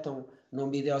projetam num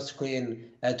video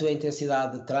screen a tua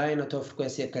intensidade de treino, a tua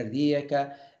frequência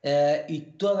cardíaca, e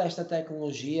toda esta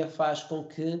tecnologia faz com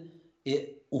que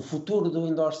o futuro do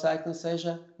indoor cycling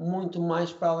seja muito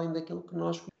mais para além daquilo que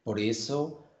nós... Por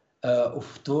isso, o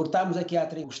futuro... Estamos aqui a...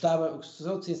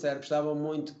 Sou sincero, gostava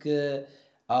muito que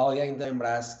alguém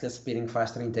lembrasse que a Speeding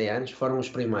faz 30 anos, foram os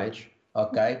primeiros,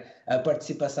 ok? A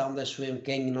participação da Schwinn,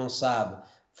 quem não sabe,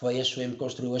 foi a Schwinn que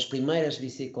construiu as primeiras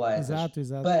bicicletas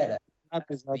para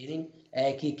a Speeding, é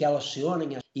aqui que elas se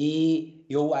unem, e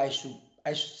eu acho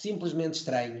simplesmente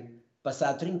estranho,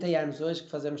 passado 30 anos hoje, que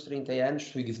fazemos 30 anos,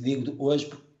 digo hoje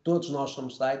porque todos nós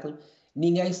somos cycling,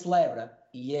 ninguém celebra,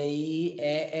 e aí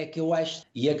é que eu acho,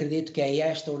 e acredito que é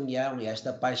esta união e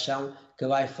esta paixão que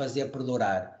vai fazer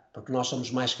perdurar, porque nós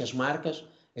somos mais que as marcas.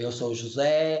 Eu sou o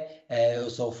José, eu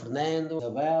sou o Fernando, a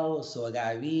Isabel, eu sou a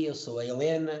Gabi, eu sou a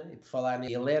Helena, e por falar na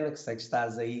Helena, que sei que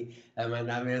estás aí a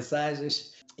mandar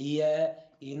mensagens, e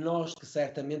nós que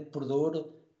certamente perdure,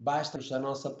 basta-nos a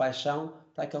nossa paixão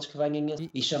para aqueles que venham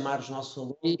e chamar os nossos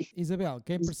alunos. Isabel,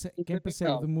 quem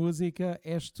percebe de música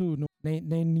és tu, nem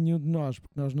nenhum de nós,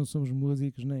 porque nós não somos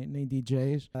músicos nem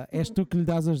DJs. És tu que lhe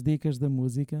dás as dicas da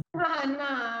música?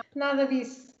 Não, nada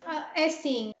disso. É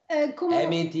assim, como... É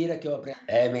mentira que eu aprendo.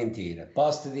 É mentira.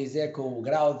 Posso-te dizer que o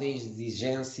grau de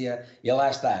exigência, e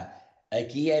lá está,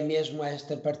 aqui é mesmo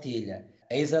esta partilha.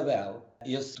 A Isabel,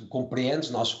 se compreendes,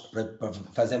 nós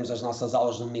fazemos as nossas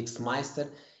aulas no Mixmaster,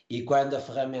 e quando a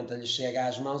ferramenta lhe chega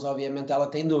às mãos, obviamente ela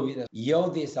tem dúvidas. E eu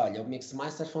disse, olha, o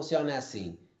Mixmaster funciona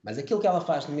assim, mas aquilo que ela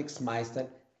faz no Mixmaster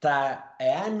está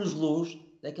a anos-luz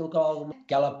daquilo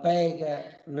que ela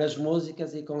pega nas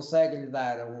músicas e consegue lhe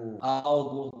dar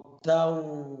algo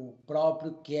tão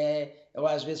próprio que é... Eu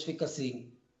às vezes fico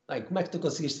assim, como é que tu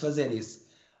conseguiste fazer isso?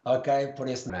 Ok, por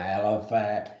isso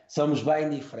somos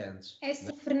bem diferentes. É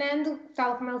assim, Fernando,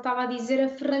 tal como ele estava a dizer, a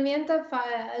ferramenta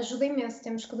ajuda imenso.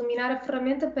 Temos que dominar a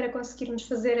ferramenta para conseguirmos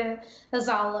fazer as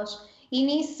aulas. E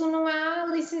nisso não há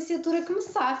licenciatura que me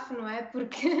safe, não é?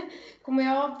 Porque, como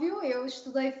é óbvio, eu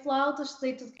estudei flauta,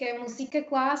 estudei tudo que é música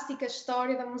clássica,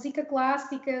 história da música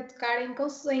clássica, tocar em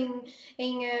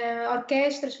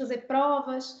orquestras, fazer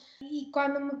provas. E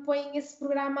quando me põem esse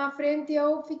programa à frente,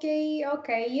 eu fiquei,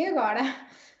 ok, e agora?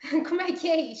 Como é que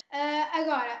é isto?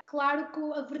 Agora, claro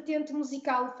que a vertente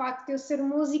musical, o facto de eu ser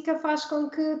música, faz com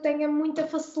que tenha muita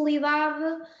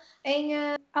facilidade em...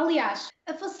 aliás,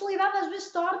 a facilidade às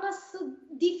vezes torna-se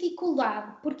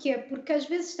dificuldade. Porquê? Porque às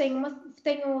vezes tenho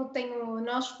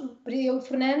nós, eu,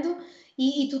 Fernando,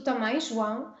 e tu também,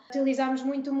 João, utilizamos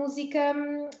muito música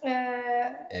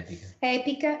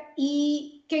épica,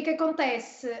 e o que é que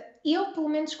acontece? Eu, pelo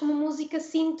menos como música,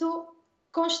 sinto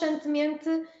constantemente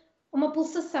uma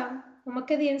pulsação, uma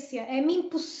cadência. É-me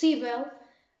impossível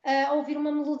ouvir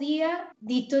uma melodia,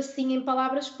 dito assim em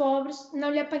palavras pobres, não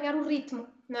lhe apanhar o ritmo,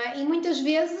 não é? E muitas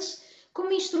vezes,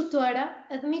 como instrutora,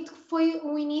 admito que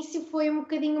o início foi um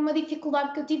bocadinho uma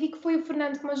dificuldade que eu tive, e que foi o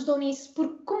Fernando que me ajudou nisso,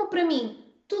 porque como para mim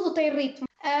tudo tem ritmo,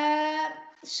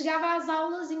 chegava às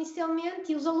aulas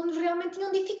inicialmente e os alunos realmente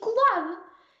tinham dificuldade.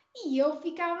 E eu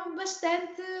ficava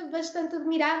bastante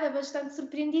admirada, bastante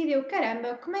surpreendida. Eu,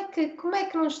 caramba, como é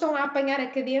que não estão a apanhar a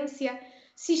cadência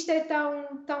se isto é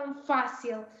tão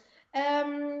fácil?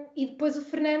 E depois o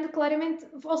Fernando, claramente,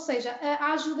 ou seja,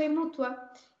 a ajuda é mútua.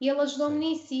 E ele ajudou-me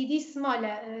nisso e disse-me,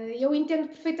 olha, eu entendo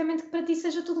perfeitamente que para ti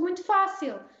seja tudo muito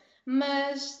fácil,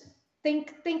 mas tem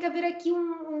que haver aqui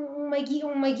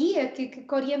uma guia que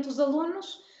oriente os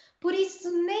alunos. Por isso,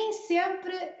 nem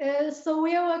sempre sou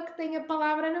eu a que tenho a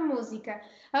palavra na música.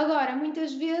 Agora,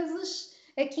 muitas vezes,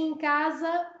 aqui em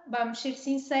casa, vamos ser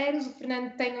sinceros, o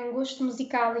Fernando tem um gosto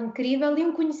musical incrível e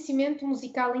um conhecimento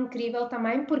musical incrível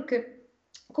também, porque,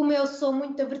 como eu sou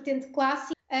muito da vertente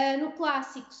clássica, no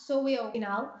clássico sou eu,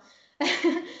 final.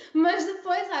 Mas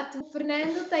depois, o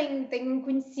Fernando tem um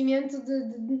conhecimento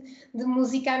de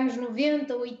música anos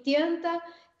 90, 80,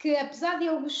 que apesar de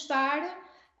eu gostar...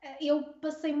 Eu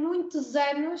passei muitos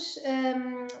anos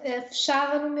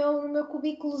fechada no meu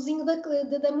cubículozinho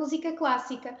da música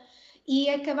clássica, e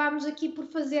acabámos aqui por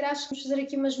fazer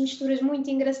aqui umas misturas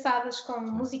muito engraçadas com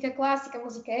música clássica,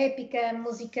 música épica,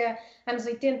 música anos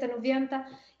 80, 90,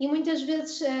 e muitas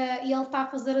vezes ele está a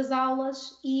fazer as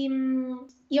aulas e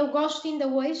eu gosto ainda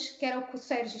hoje, que era o que o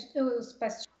Sérgio,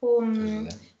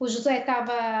 o José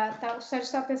estava, o Sérgio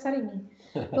está a pensar em mim.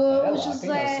 O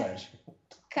José...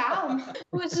 Calma,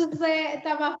 o José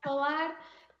estava a falar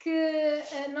que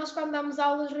nós, quando damos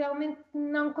aulas, realmente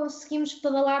não conseguimos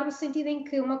pedalar, no sentido em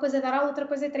que uma coisa é dar aula, outra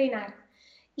coisa é treinar.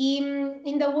 E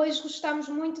ainda hoje gostamos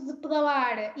muito de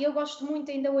pedalar. Eu gosto muito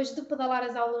ainda hoje de pedalar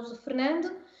as aulas do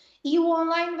Fernando, e o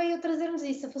online veio trazer-nos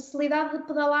isso, a facilidade de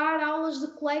pedalar aulas de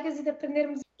colegas e de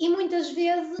aprendermos. E muitas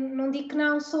vezes, não digo que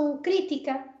não, sou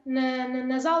crítica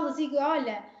nas aulas e digo,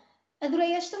 olha,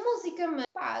 adorei esta música, mas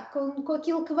pá, com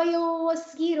aquilo que veio a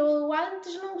seguir ou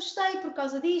antes não gostei por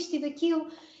causa disto e daquilo.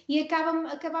 E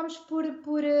acabamos por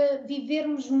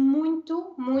vivermos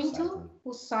muito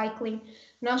o cycling.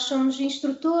 Nós somos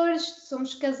instrutores,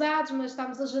 somos casados, mas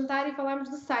estamos a jantar e falamos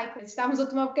de cycling. Estamos a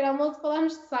tomar um pequeno almoço e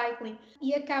falamos de cycling.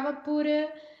 E acaba por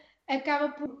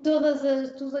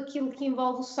tudo aquilo que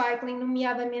envolve o cycling,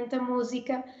 nomeadamente a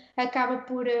música, acaba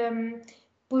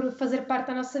por fazer parte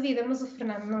da nossa vida. Mas o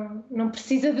Fernando não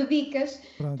precisa de dicas.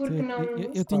 Pronto, porque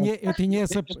eu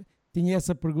tinha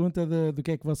essa pergunta do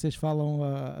que é que vocês falam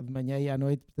de manhã e à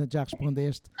noite, portanto já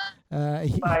respondeste.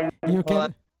 E eu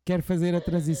quero fazer a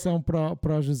transição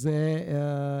para o José,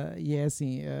 e é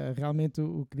assim, realmente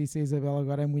o que disse a Isabel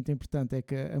agora é muito importante, é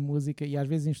que a música, e às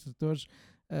vezes instrutores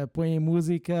põem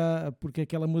música porque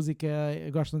aquela música,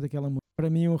 gostam daquela música. Para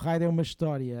mim um ride é uma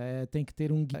história, tem que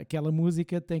ter aquela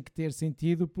música tem que ter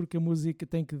sentido, porque a música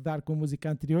tem que dar com a música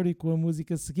anterior e com a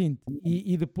música seguinte,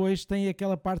 e depois tem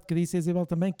aquela parte que disse a Isabel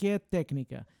também, que é a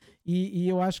técnica, e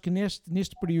eu acho que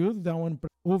neste período,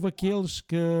 houve aqueles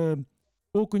que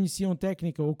ou conheciam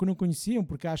técnica ou que não conheciam,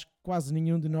 porque acho que quase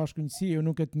nenhum de nós conhecia, eu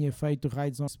nunca tinha feito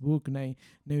rides on Facebook, nem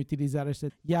utilizar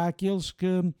e há aqueles que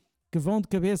vão de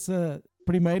cabeça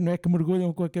primeiro, não é, que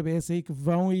mergulham com a cabeça e que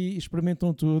vão e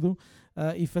experimentam tudo,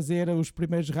 e fazer os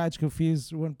primeiros rides que eu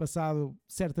fiz o ano passado,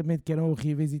 certamente que eram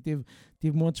horríveis e tive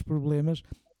montes de problemas,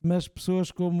 mas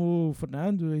pessoas como o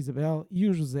Fernando, a Isabel e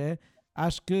o José,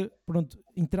 acho que pronto,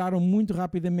 entraram muito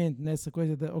rapidamente nessa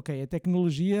coisa de, ok, a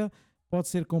tecnologia pode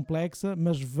ser complexa,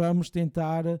 mas vamos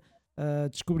tentar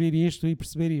descobrir isto e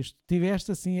perceber isto.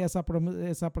 Tiveste assim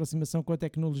essa aproximação com a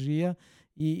tecnologia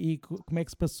e como é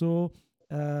que se passou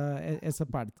essa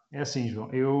parte? É assim, João,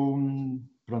 eu,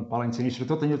 pronto, para além de ser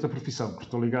instrutor, tenho outra profissão, que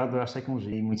estou ligado às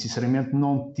tecnologias e, muito sinceramente,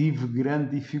 não tive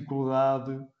grande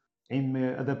dificuldade em me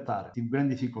adaptar, tive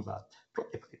grande dificuldade.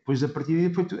 Depois, a partir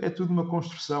daí, é tudo uma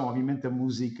construção. Obviamente, a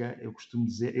música, eu costumo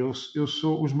dizer,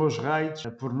 os meus rides,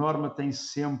 por norma, têm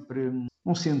sempre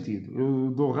um sentido.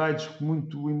 Eu dou rides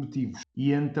muito emotivos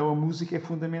e então a música é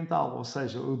fundamental, ou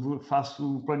seja, eu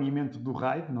faço o planeamento do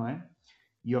ride, não é?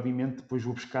 E, obviamente, depois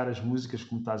vou buscar as músicas,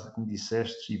 como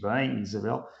disseste, e bem,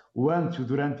 Isabel, o antes, o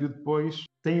durante e o depois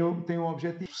tem um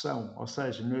objetivo de expressão, ou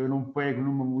seja, eu não pego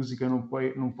numa música, não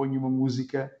ponho uma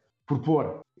música por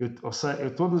pôr.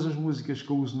 Todas as músicas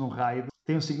que eu uso no ride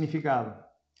têm um significado,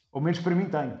 ou menos para mim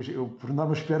tem. Eu, por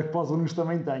norma, espero que para os alunos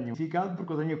também tenham significado,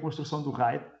 porque eu tenho a construção do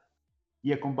ride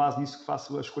e é com base nisso que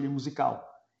faço a escolha musical.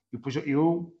 E depois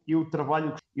eu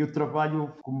trabalho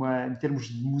em termos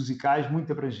de musicais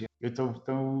muito abrangente. Eu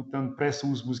tão depressa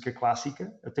uso música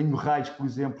clássica. Eu tenho rides, por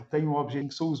exemplo, tenho um objetivo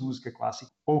que só uso música clássica.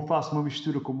 Ou faço uma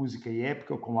mistura com música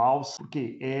épica ou com house.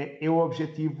 Porque é o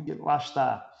objetivo, lá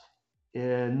está.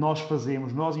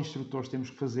 Nós instrutores temos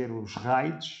que fazer os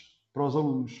rides para os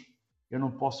alunos. Eu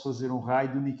não posso fazer um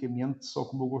ride unicamente só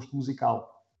com o meu gosto musical.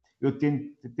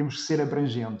 Temos que ser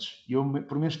abrangentes. E eu,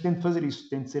 pelo menos, tento fazer isso.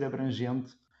 Tento ser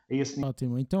abrangente.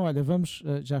 Ótimo, então olha,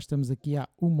 já estamos aqui há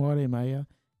 1h30,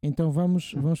 então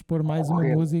vamos pôr mais uma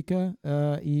música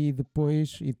e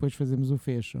depois fazemos o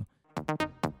fecho.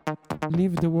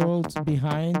 Leave the World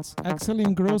Behind, Axel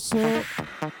Ingrosso.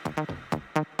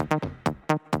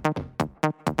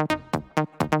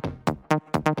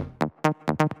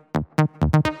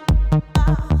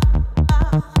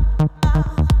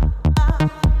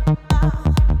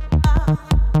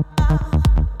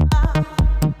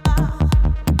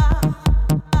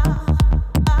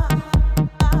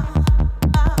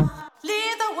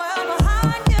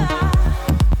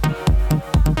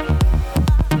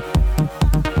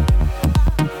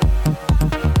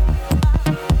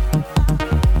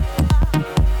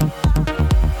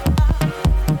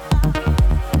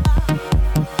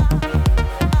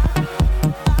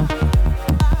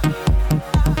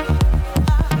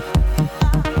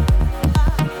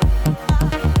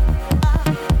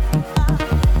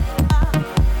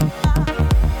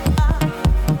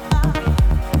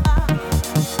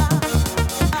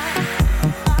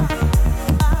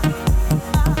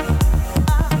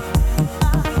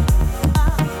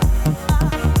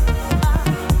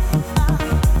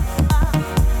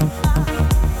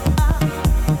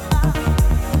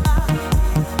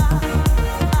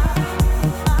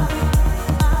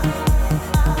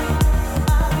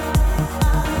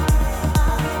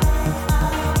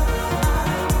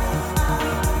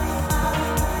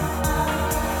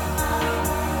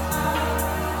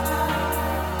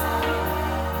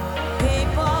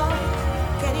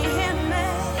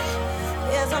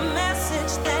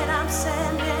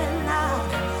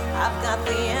 I've got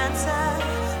the answer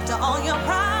to all your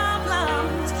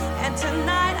problems, and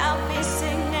tonight I'll be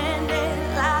singing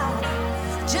it loud.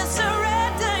 Just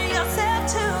surrender yourself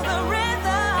to the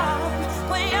rhythm.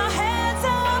 When your hands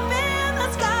up in the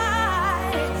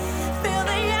sky, feel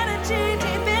the energy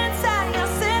deep inside your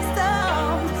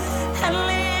system, and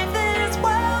leave this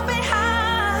world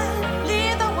behind.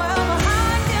 Leave the world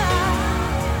behind you.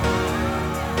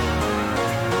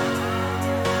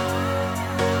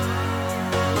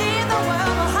 Leave the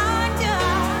world behind you.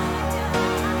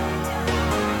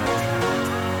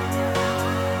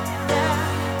 Yeah.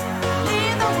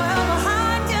 Leave the world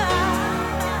behind you.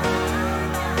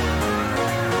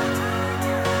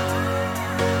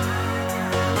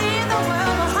 Leave the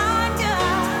world behind you. Leave the world behind you.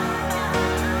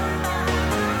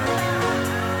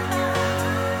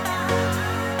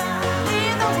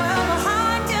 Leave the world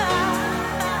behind you.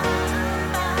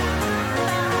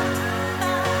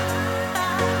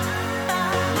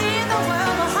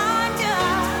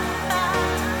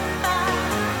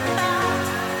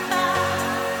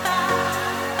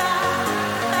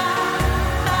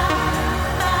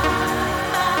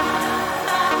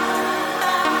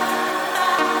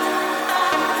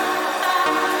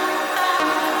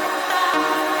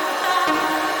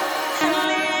 And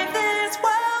leave this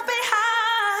world behind. Leave the world behind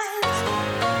you.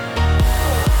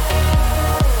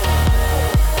 Leave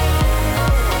the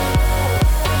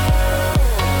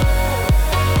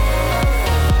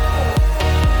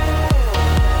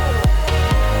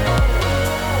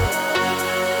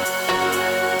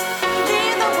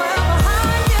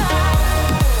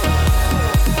world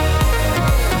behind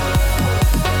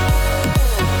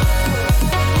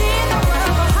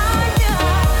you.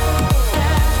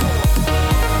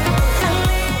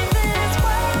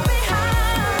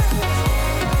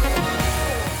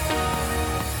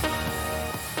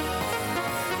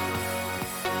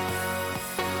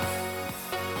 And leave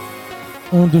this world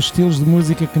behind. Um dos estilos de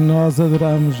música que nós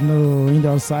adoramos no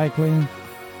Indoor Cycling.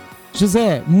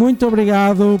 José, muito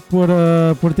obrigado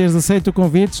por teres aceito o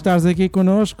convite, estares aqui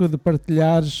connosco, de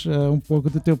partilhares um pouco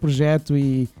do teu projeto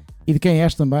e de quem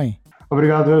és também.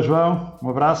 Obrigado, eu, João. Um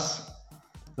abraço.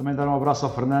 Também dar um abraço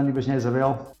ao Fernando e beijinho à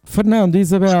Isabel. Fernando e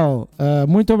Isabel,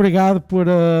 muito obrigado por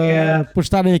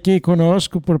estarem aqui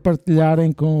connosco, por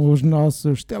partilharem com os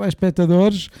nossos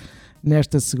telespectadores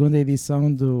nesta segunda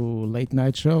edição do Late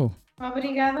Night Show.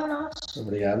 Obrigada a nós.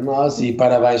 Obrigado nós e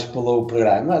parabéns pelo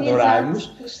programa,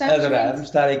 adorámos Exato, gostamos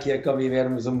estar aqui a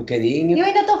convivermos um bocadinho. Eu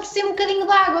ainda te ofereci um bocadinho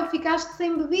de água, ficaste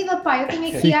sem bebida, pá, eu tenho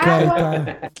aqui Fiquei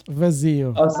água.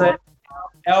 vazio. Ou seja,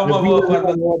 é uma boa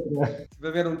forma de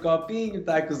beber um copinho,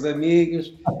 estar com os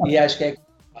amigos e acho que é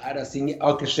claro, assim,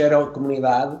 ao crescer a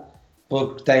comunidade,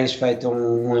 porque tens feito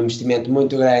um investimento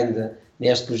muito grande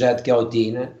neste projeto que é o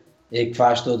TINA, e que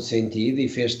faz todo sentido e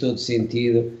fez todo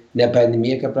sentido na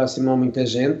pandemia, que aproximou muita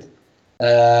gente,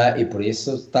 e por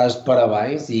isso estás de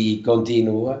parabéns e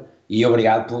continua, e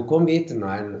obrigado pelo convite,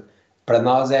 não é? Para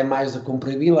nós é mais do que um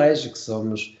privilégio, que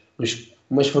somos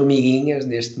umas formiguinhas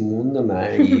neste mundo, não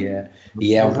é?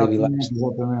 E é um privilégio.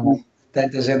 Exatamente.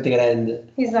 Tanta gente grande,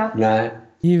 Exato. não é?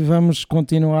 E vamos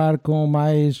continuar com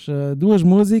mais duas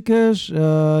músicas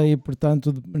e,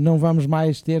 portanto, não vamos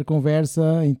mais ter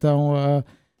conversa, então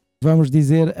vamos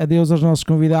dizer adeus aos nossos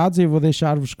convidados e eu vou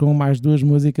deixar-vos com mais duas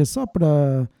músicas só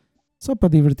para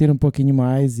divertir um pouquinho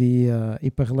mais e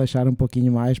para relaxar um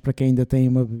pouquinho mais, para quem ainda tem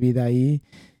uma bebida aí.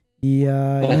 E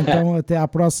então até à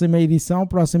próxima edição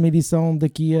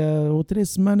daqui a ou 3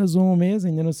 semanas ou um mês,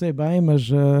 ainda não sei bem, mas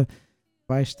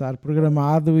vai estar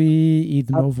programado e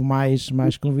de novo mais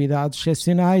convidados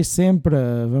excepcionais sempre.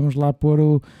 Vamos lá pôr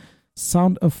o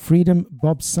Sound of Freedom,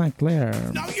 Bob Sinclair.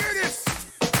 Now hear this.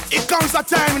 It comes a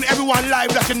time in everyone life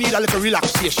that you need a little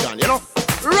relaxation, you know?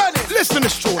 Run it. Listen to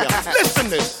this, Junior. Listen to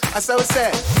this. That's how it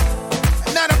said.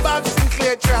 Another Bob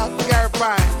Sinclair track, Gary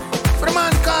Pine. But a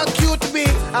man called QTB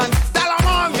and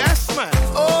Dalamon. Yes, man.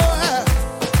 Oh, yeah.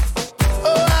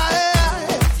 Oh,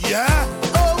 yeah. Yeah.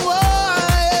 Oh,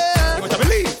 yeah. You want to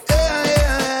believe?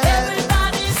 Yeah.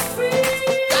 Everybody's free.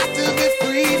 Got to be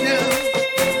free now.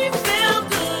 Feel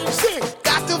good. Sing.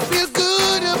 Got to feel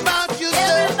good about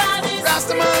yourself. Everybody's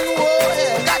Rastaman, whoa,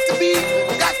 yeah. Got to be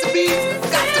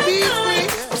free.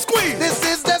 Squeeze. This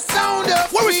is the sound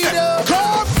of What we say? freedom.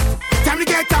 Come. Time to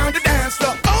get on the dance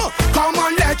floor. Come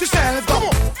on, let yourself go.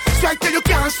 Strike till you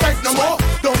can't strike no more.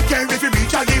 Don't care if you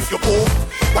reach or if you go.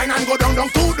 Why not go down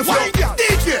to the floor?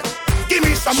 DJ, give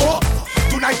me some more.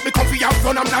 Tonight me come for your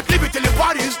fun. I'm not leaving till the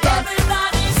party's done.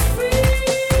 Everybody's free.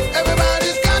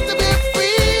 Everybody's got to be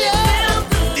free. Yeah. Feel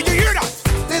good. Did you hear that?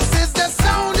 This is the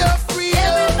sound of freedom.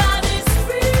 Everybody's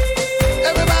free.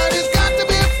 Everybody's got to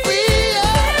be free. Yeah.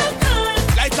 Feel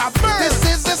good. Like a bird. This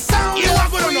is the sound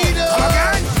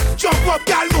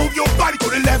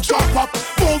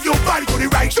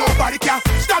Make sure nobody can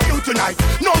stop you tonight.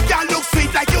 No girl look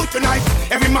sweet like you tonight.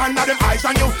 Every man have them eyes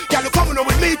on you. Girl, you coming on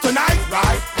with me tonight,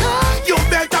 right? You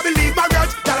better believe my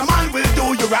words that a man will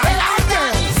do you right.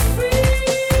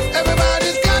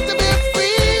 Everybody's got to be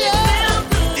free. Yeah.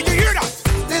 Did you hear that?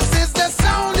 This is the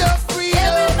sound of freedom.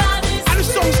 And the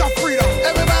songs of freedom.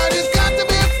 Everybody's got to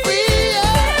be free.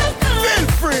 Yeah. Feel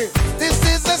free. This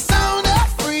is the sound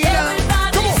of freedom.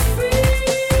 Come on.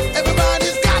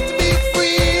 Everybody's got to be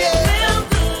free. Yeah.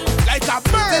 Like a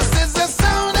bird. This is the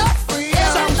sound of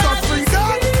freedom. Sounds of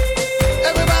freedom.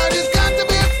 Everybody's got to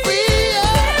be free.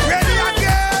 Yeah. Ready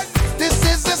again. This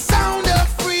is the sound of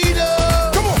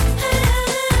freedom. Come on.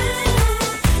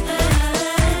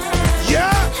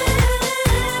 Yeah.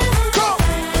 Come.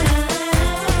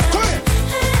 Come here.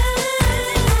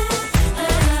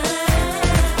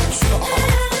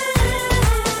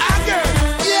 Again.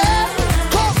 Yeah.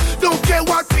 Come. Don't care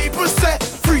what people say.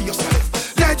 Free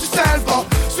yourself. Let yourself go.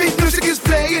 Sweet music is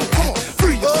playing. Come on.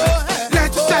 Free yourself.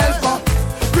 Let yourself go.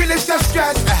 Release the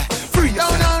stress. Free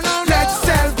yourself. No. Let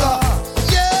yourself go.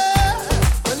 Yeah.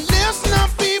 But listen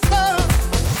up, people.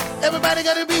 Everybody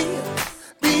gotta be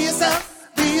yourself.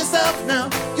 Be yourself now.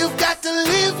 You've got to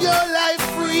live your life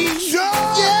free.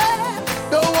 Yeah.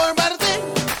 Don't worry about a thing.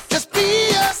 Just be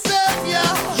yourself,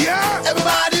 yeah. Yeah.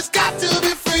 Everybody's got to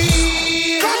be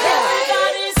free. Come on.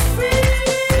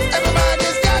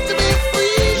 Everybody's got to be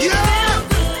free. Yeah.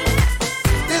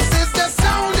 This is the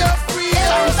sound of freedom.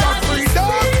 Sounds of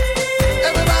freedom.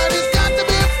 Everybody's got to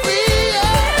be free.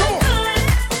 Yeah. Come on.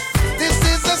 This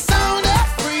is the sound of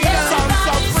freedom. Sounds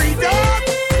of freedom.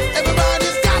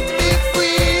 Everybody's got to be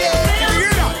free. Yeah. Did you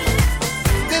hear that?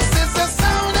 This is the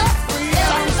sound of freedom.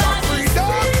 Sounds of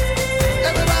freedom.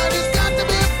 Everybody's got to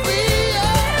be free.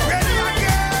 Yeah. Ready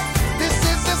again. This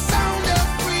is the sound of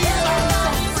freedom. Sounds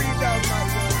of freedom.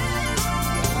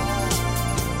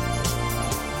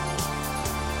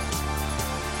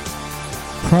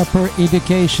 Proper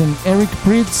Education, Eric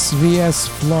Prydz vs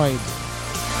Floyd.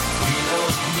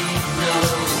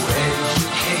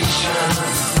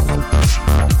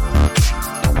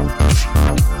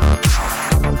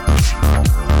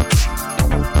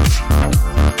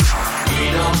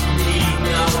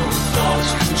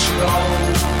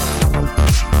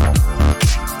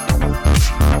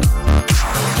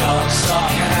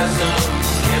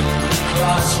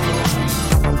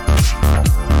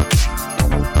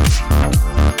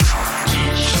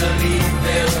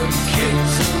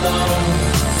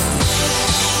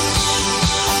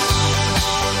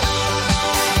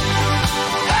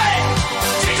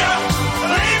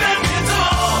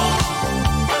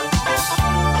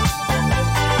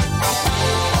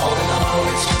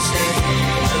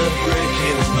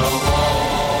 Breaking the